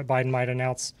hearing that Biden might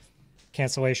announce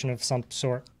cancellation of some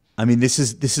sort. I mean, this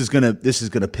is gonna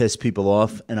piss people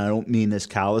off, and I don't mean this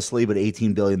callously, but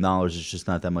 $18 billion is just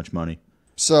not that much money.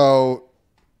 So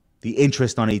the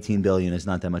interest on $18 billion is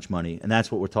not that much money, and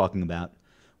that's what we're talking about.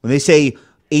 When they say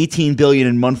 $18 billion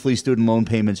in monthly student loan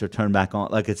payments are turned back on,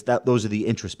 like it's that those are the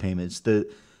interest payments. The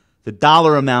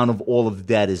dollar amount of all of the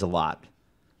debt is a lot,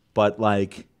 but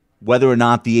like whether or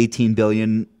not the $18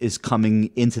 billion is coming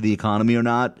into the economy or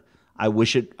not, I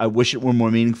wish it were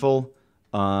more meaningful.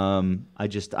 I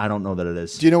don't know that it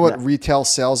is. Do you know what retail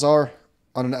sales are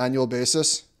on an annual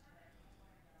basis?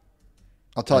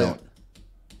 I'll tell you.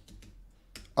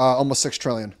 Almost $6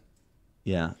 trillion.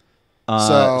 Yeah.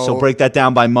 So break that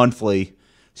down by monthly.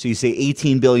 So you say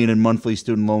 $18 billion in monthly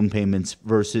student loan payments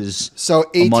versus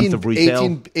a month of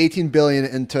retail? 18 billion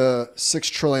into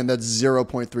 $6 trillion, that's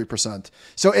 0.3%.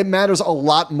 So it matters a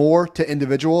lot more to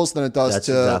individuals than it does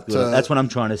that's what I'm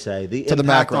trying to say. The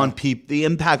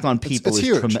impact on people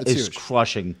is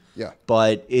crushing. Yeah.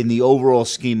 But in the overall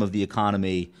scheme of the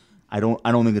economy, I don't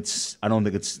think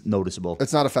it's noticeable.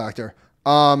 It's not a factor.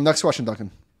 Next question,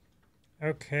 Duncan.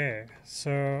 Okay.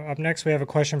 So up next we have a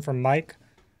question from Mike.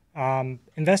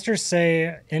 Investors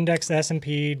say index the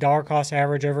S&P dollar cost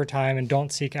average over time and don't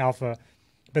seek alpha.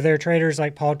 But there are traders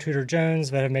like Paul Tudor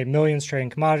Jones that have made millions trading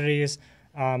commodities.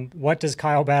 What does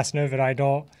Kyle Bass know that I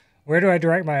don't? Where do I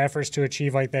direct my efforts to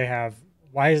achieve like they have?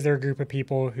 Why is there a group of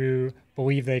people who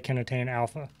believe they can attain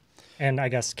alpha? And I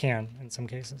guess can in some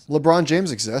cases. LeBron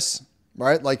James exists,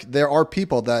 right? Like there are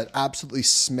people that absolutely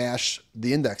smash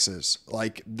the indexes.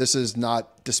 Like this is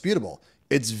not disputable.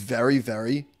 It's very,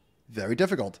 very, very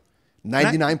difficult.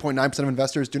 99.9% of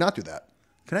investors do not do that.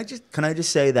 Can I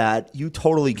just say that you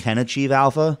totally can achieve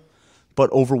alpha, but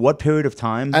over what period of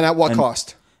time? And at what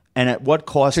cost? And at what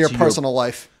cost to your personal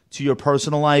life? To your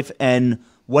personal life, and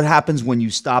what happens when you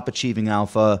stop achieving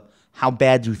alpha? How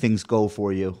bad do things go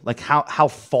for you? Like how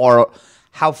far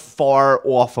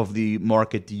off of the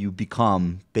market do you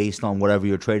become based on whatever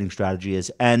your trading strategy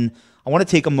is? And I want to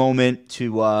take a moment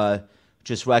to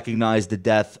just recognize the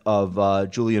death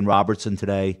of Julian Robertson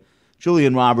today.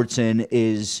 Julian Robertson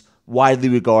is widely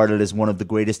regarded as one of the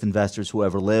greatest investors who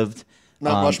ever lived.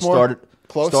 Not much more.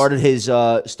 Started his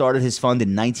fund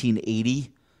in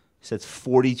 1980. So that's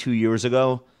 42 years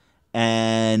ago.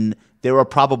 And there are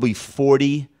probably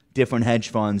 40 different hedge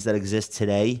funds that exist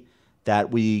today that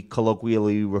we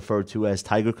colloquially refer to as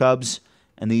Tiger Cubs.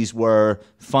 And these were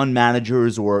fund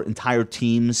managers or entire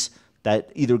teams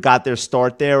that either got their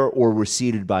start there or were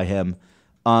seeded by him.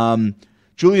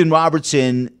 Julian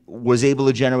Robertson was able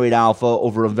to generate alpha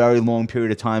over a very long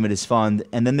period of time at his fund.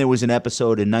 And then there was an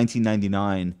episode in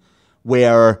 1999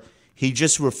 where he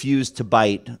just refused to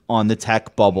bite on the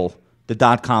tech bubble, the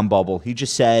dot-com bubble. He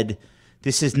just said,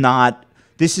 this is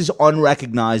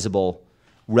unrecognizable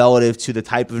relative to the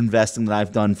type of investing that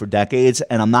I've done for decades,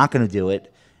 and I'm not going to do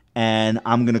it. And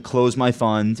I'm going to close my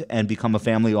fund and become a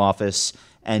family office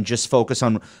and just focus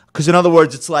on, because in other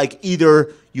words, it's like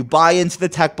either you buy into the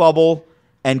tech bubble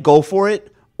and go for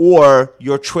it, or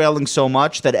you're trailing so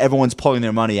much that everyone's pulling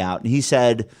their money out. And he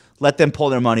said, let them pull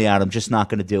their money out. I'm just not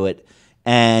going to do it.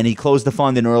 And he closed the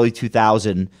fund in early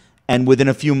 2000. And within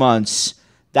a few months,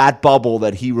 that bubble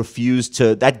that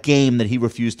that game that he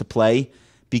refused to play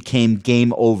became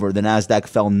game over. The NASDAQ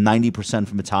fell 90%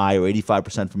 from its high or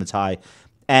 85% from its high.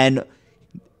 And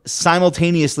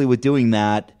simultaneously with doing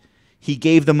that, he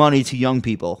gave the money to young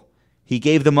people. He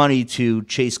gave the money to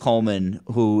Chase Coleman,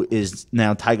 who is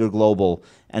now Tiger Global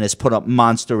and has put up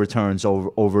monster returns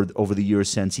over the years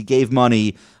since. He gave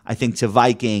money, I think, to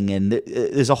Viking, and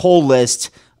there's a whole list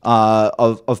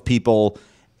of people.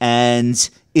 And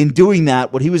in doing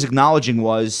that, what he was acknowledging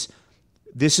was,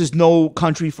 this is no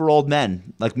country for old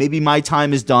men. Like, maybe my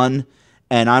time is done,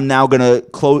 and I'm now going to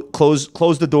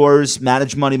close the doors,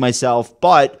 manage money myself.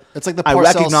 But it's like the I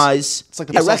recognize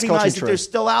that there's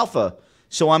still alpha.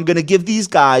 So I'm going to give these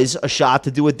guys a shot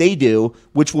to do what they do,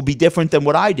 which will be different than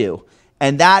what I do.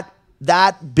 And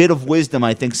that bit of wisdom,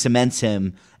 I think, cements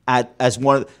him as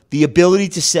one of the ability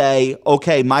to say,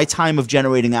 okay, my time of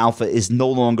generating alpha is no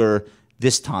longer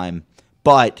this time,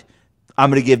 but I'm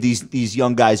going to give these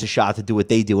young guys a shot to do what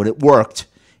they do. And it worked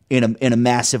in a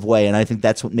massive way. And I think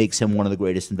that's what makes him one of the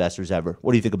greatest investors ever.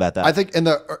 What do you think about that? I think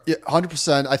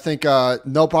 100%. I think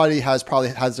nobody probably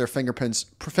has their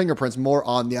fingerprints more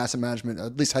on the asset management,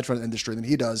 at least hedge fund industry, than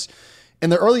he does. In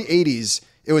the early 80s,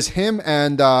 it was him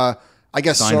and I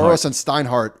guess Soros and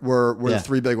Steinhardt were the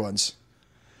three big ones.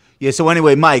 Yeah. So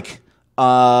anyway, Mike,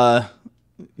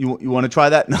 you want to try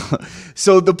that? No.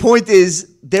 So the point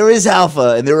is, there is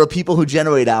alpha, and there are people who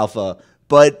generate alpha,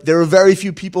 But there are very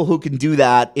few people who can do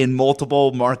that in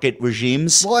multiple market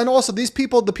regimes. Well, and also these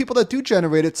people, the people that do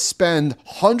generate it, spend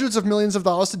hundreds of millions of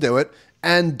dollars to do it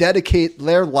and dedicate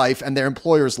their life and their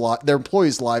employees'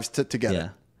 lives to get it.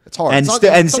 It's hard.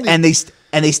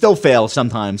 And they still fail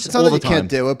sometimes. It's not that you can't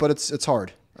do it, but it's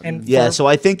hard. And So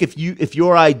I think if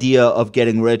your idea of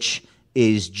getting rich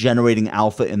is generating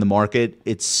alpha in the market,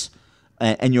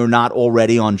 and you're not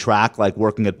already on track, like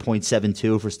working at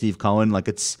 0.72 for Steve Cohen, like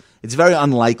it's very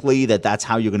unlikely that that's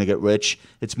how you're going to get rich.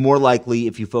 It's more likely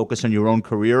if you focus on your own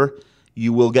career,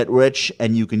 you will get rich,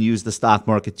 and you can use the stock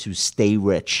market to stay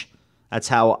rich. That's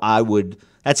how I would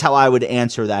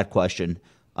answer that question.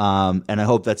 And I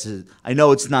hope I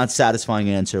know it's not a satisfying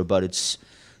answer, but it's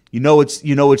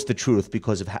the truth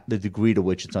because of the degree to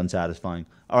which it's unsatisfying.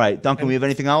 All right, Duncan, we have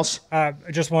anything else?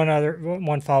 Just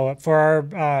one follow-up. For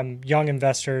our young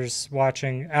investors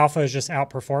watching, alpha is just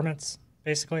outperformance,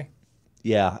 basically?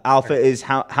 Yeah, alpha is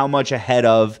how much ahead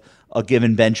of a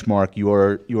given benchmark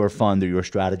your fund or your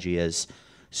strategy is.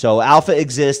 So alpha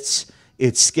exists.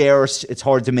 It's scarce. It's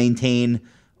hard to maintain.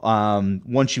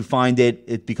 Once you find it,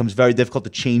 it becomes very difficult to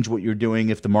change what you're doing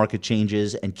if the market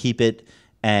changes and keep it.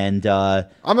 And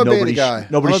I'm a beta guy.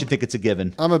 Nobody should think it's a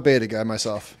given. I'm a beta guy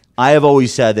myself. I have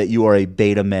always said that you are a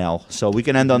beta male. So we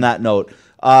can end on that note.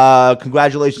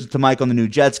 Congratulations to Mike on the new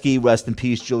jet ski. Rest in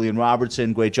peace, Julian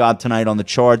Robertson. Great job tonight on the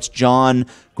charts. John,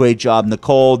 great job.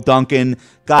 Nicole, Duncan.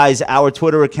 Guys, our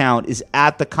Twitter account is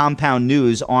at the Compound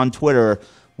News on Twitter.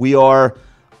 We are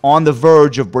on the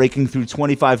verge of breaking through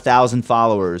 25,000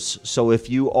 followers. So if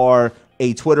you are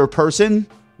a Twitter person,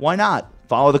 why not?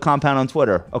 Follow the Compound on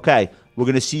Twitter. Okay, we're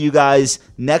going to see you guys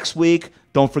next week.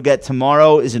 Don't forget,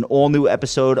 tomorrow is an all-new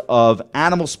episode of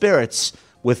Animal Spirits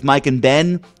with Mike and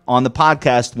Ben on the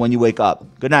podcast When You Wake Up.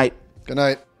 Good night. Good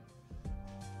night.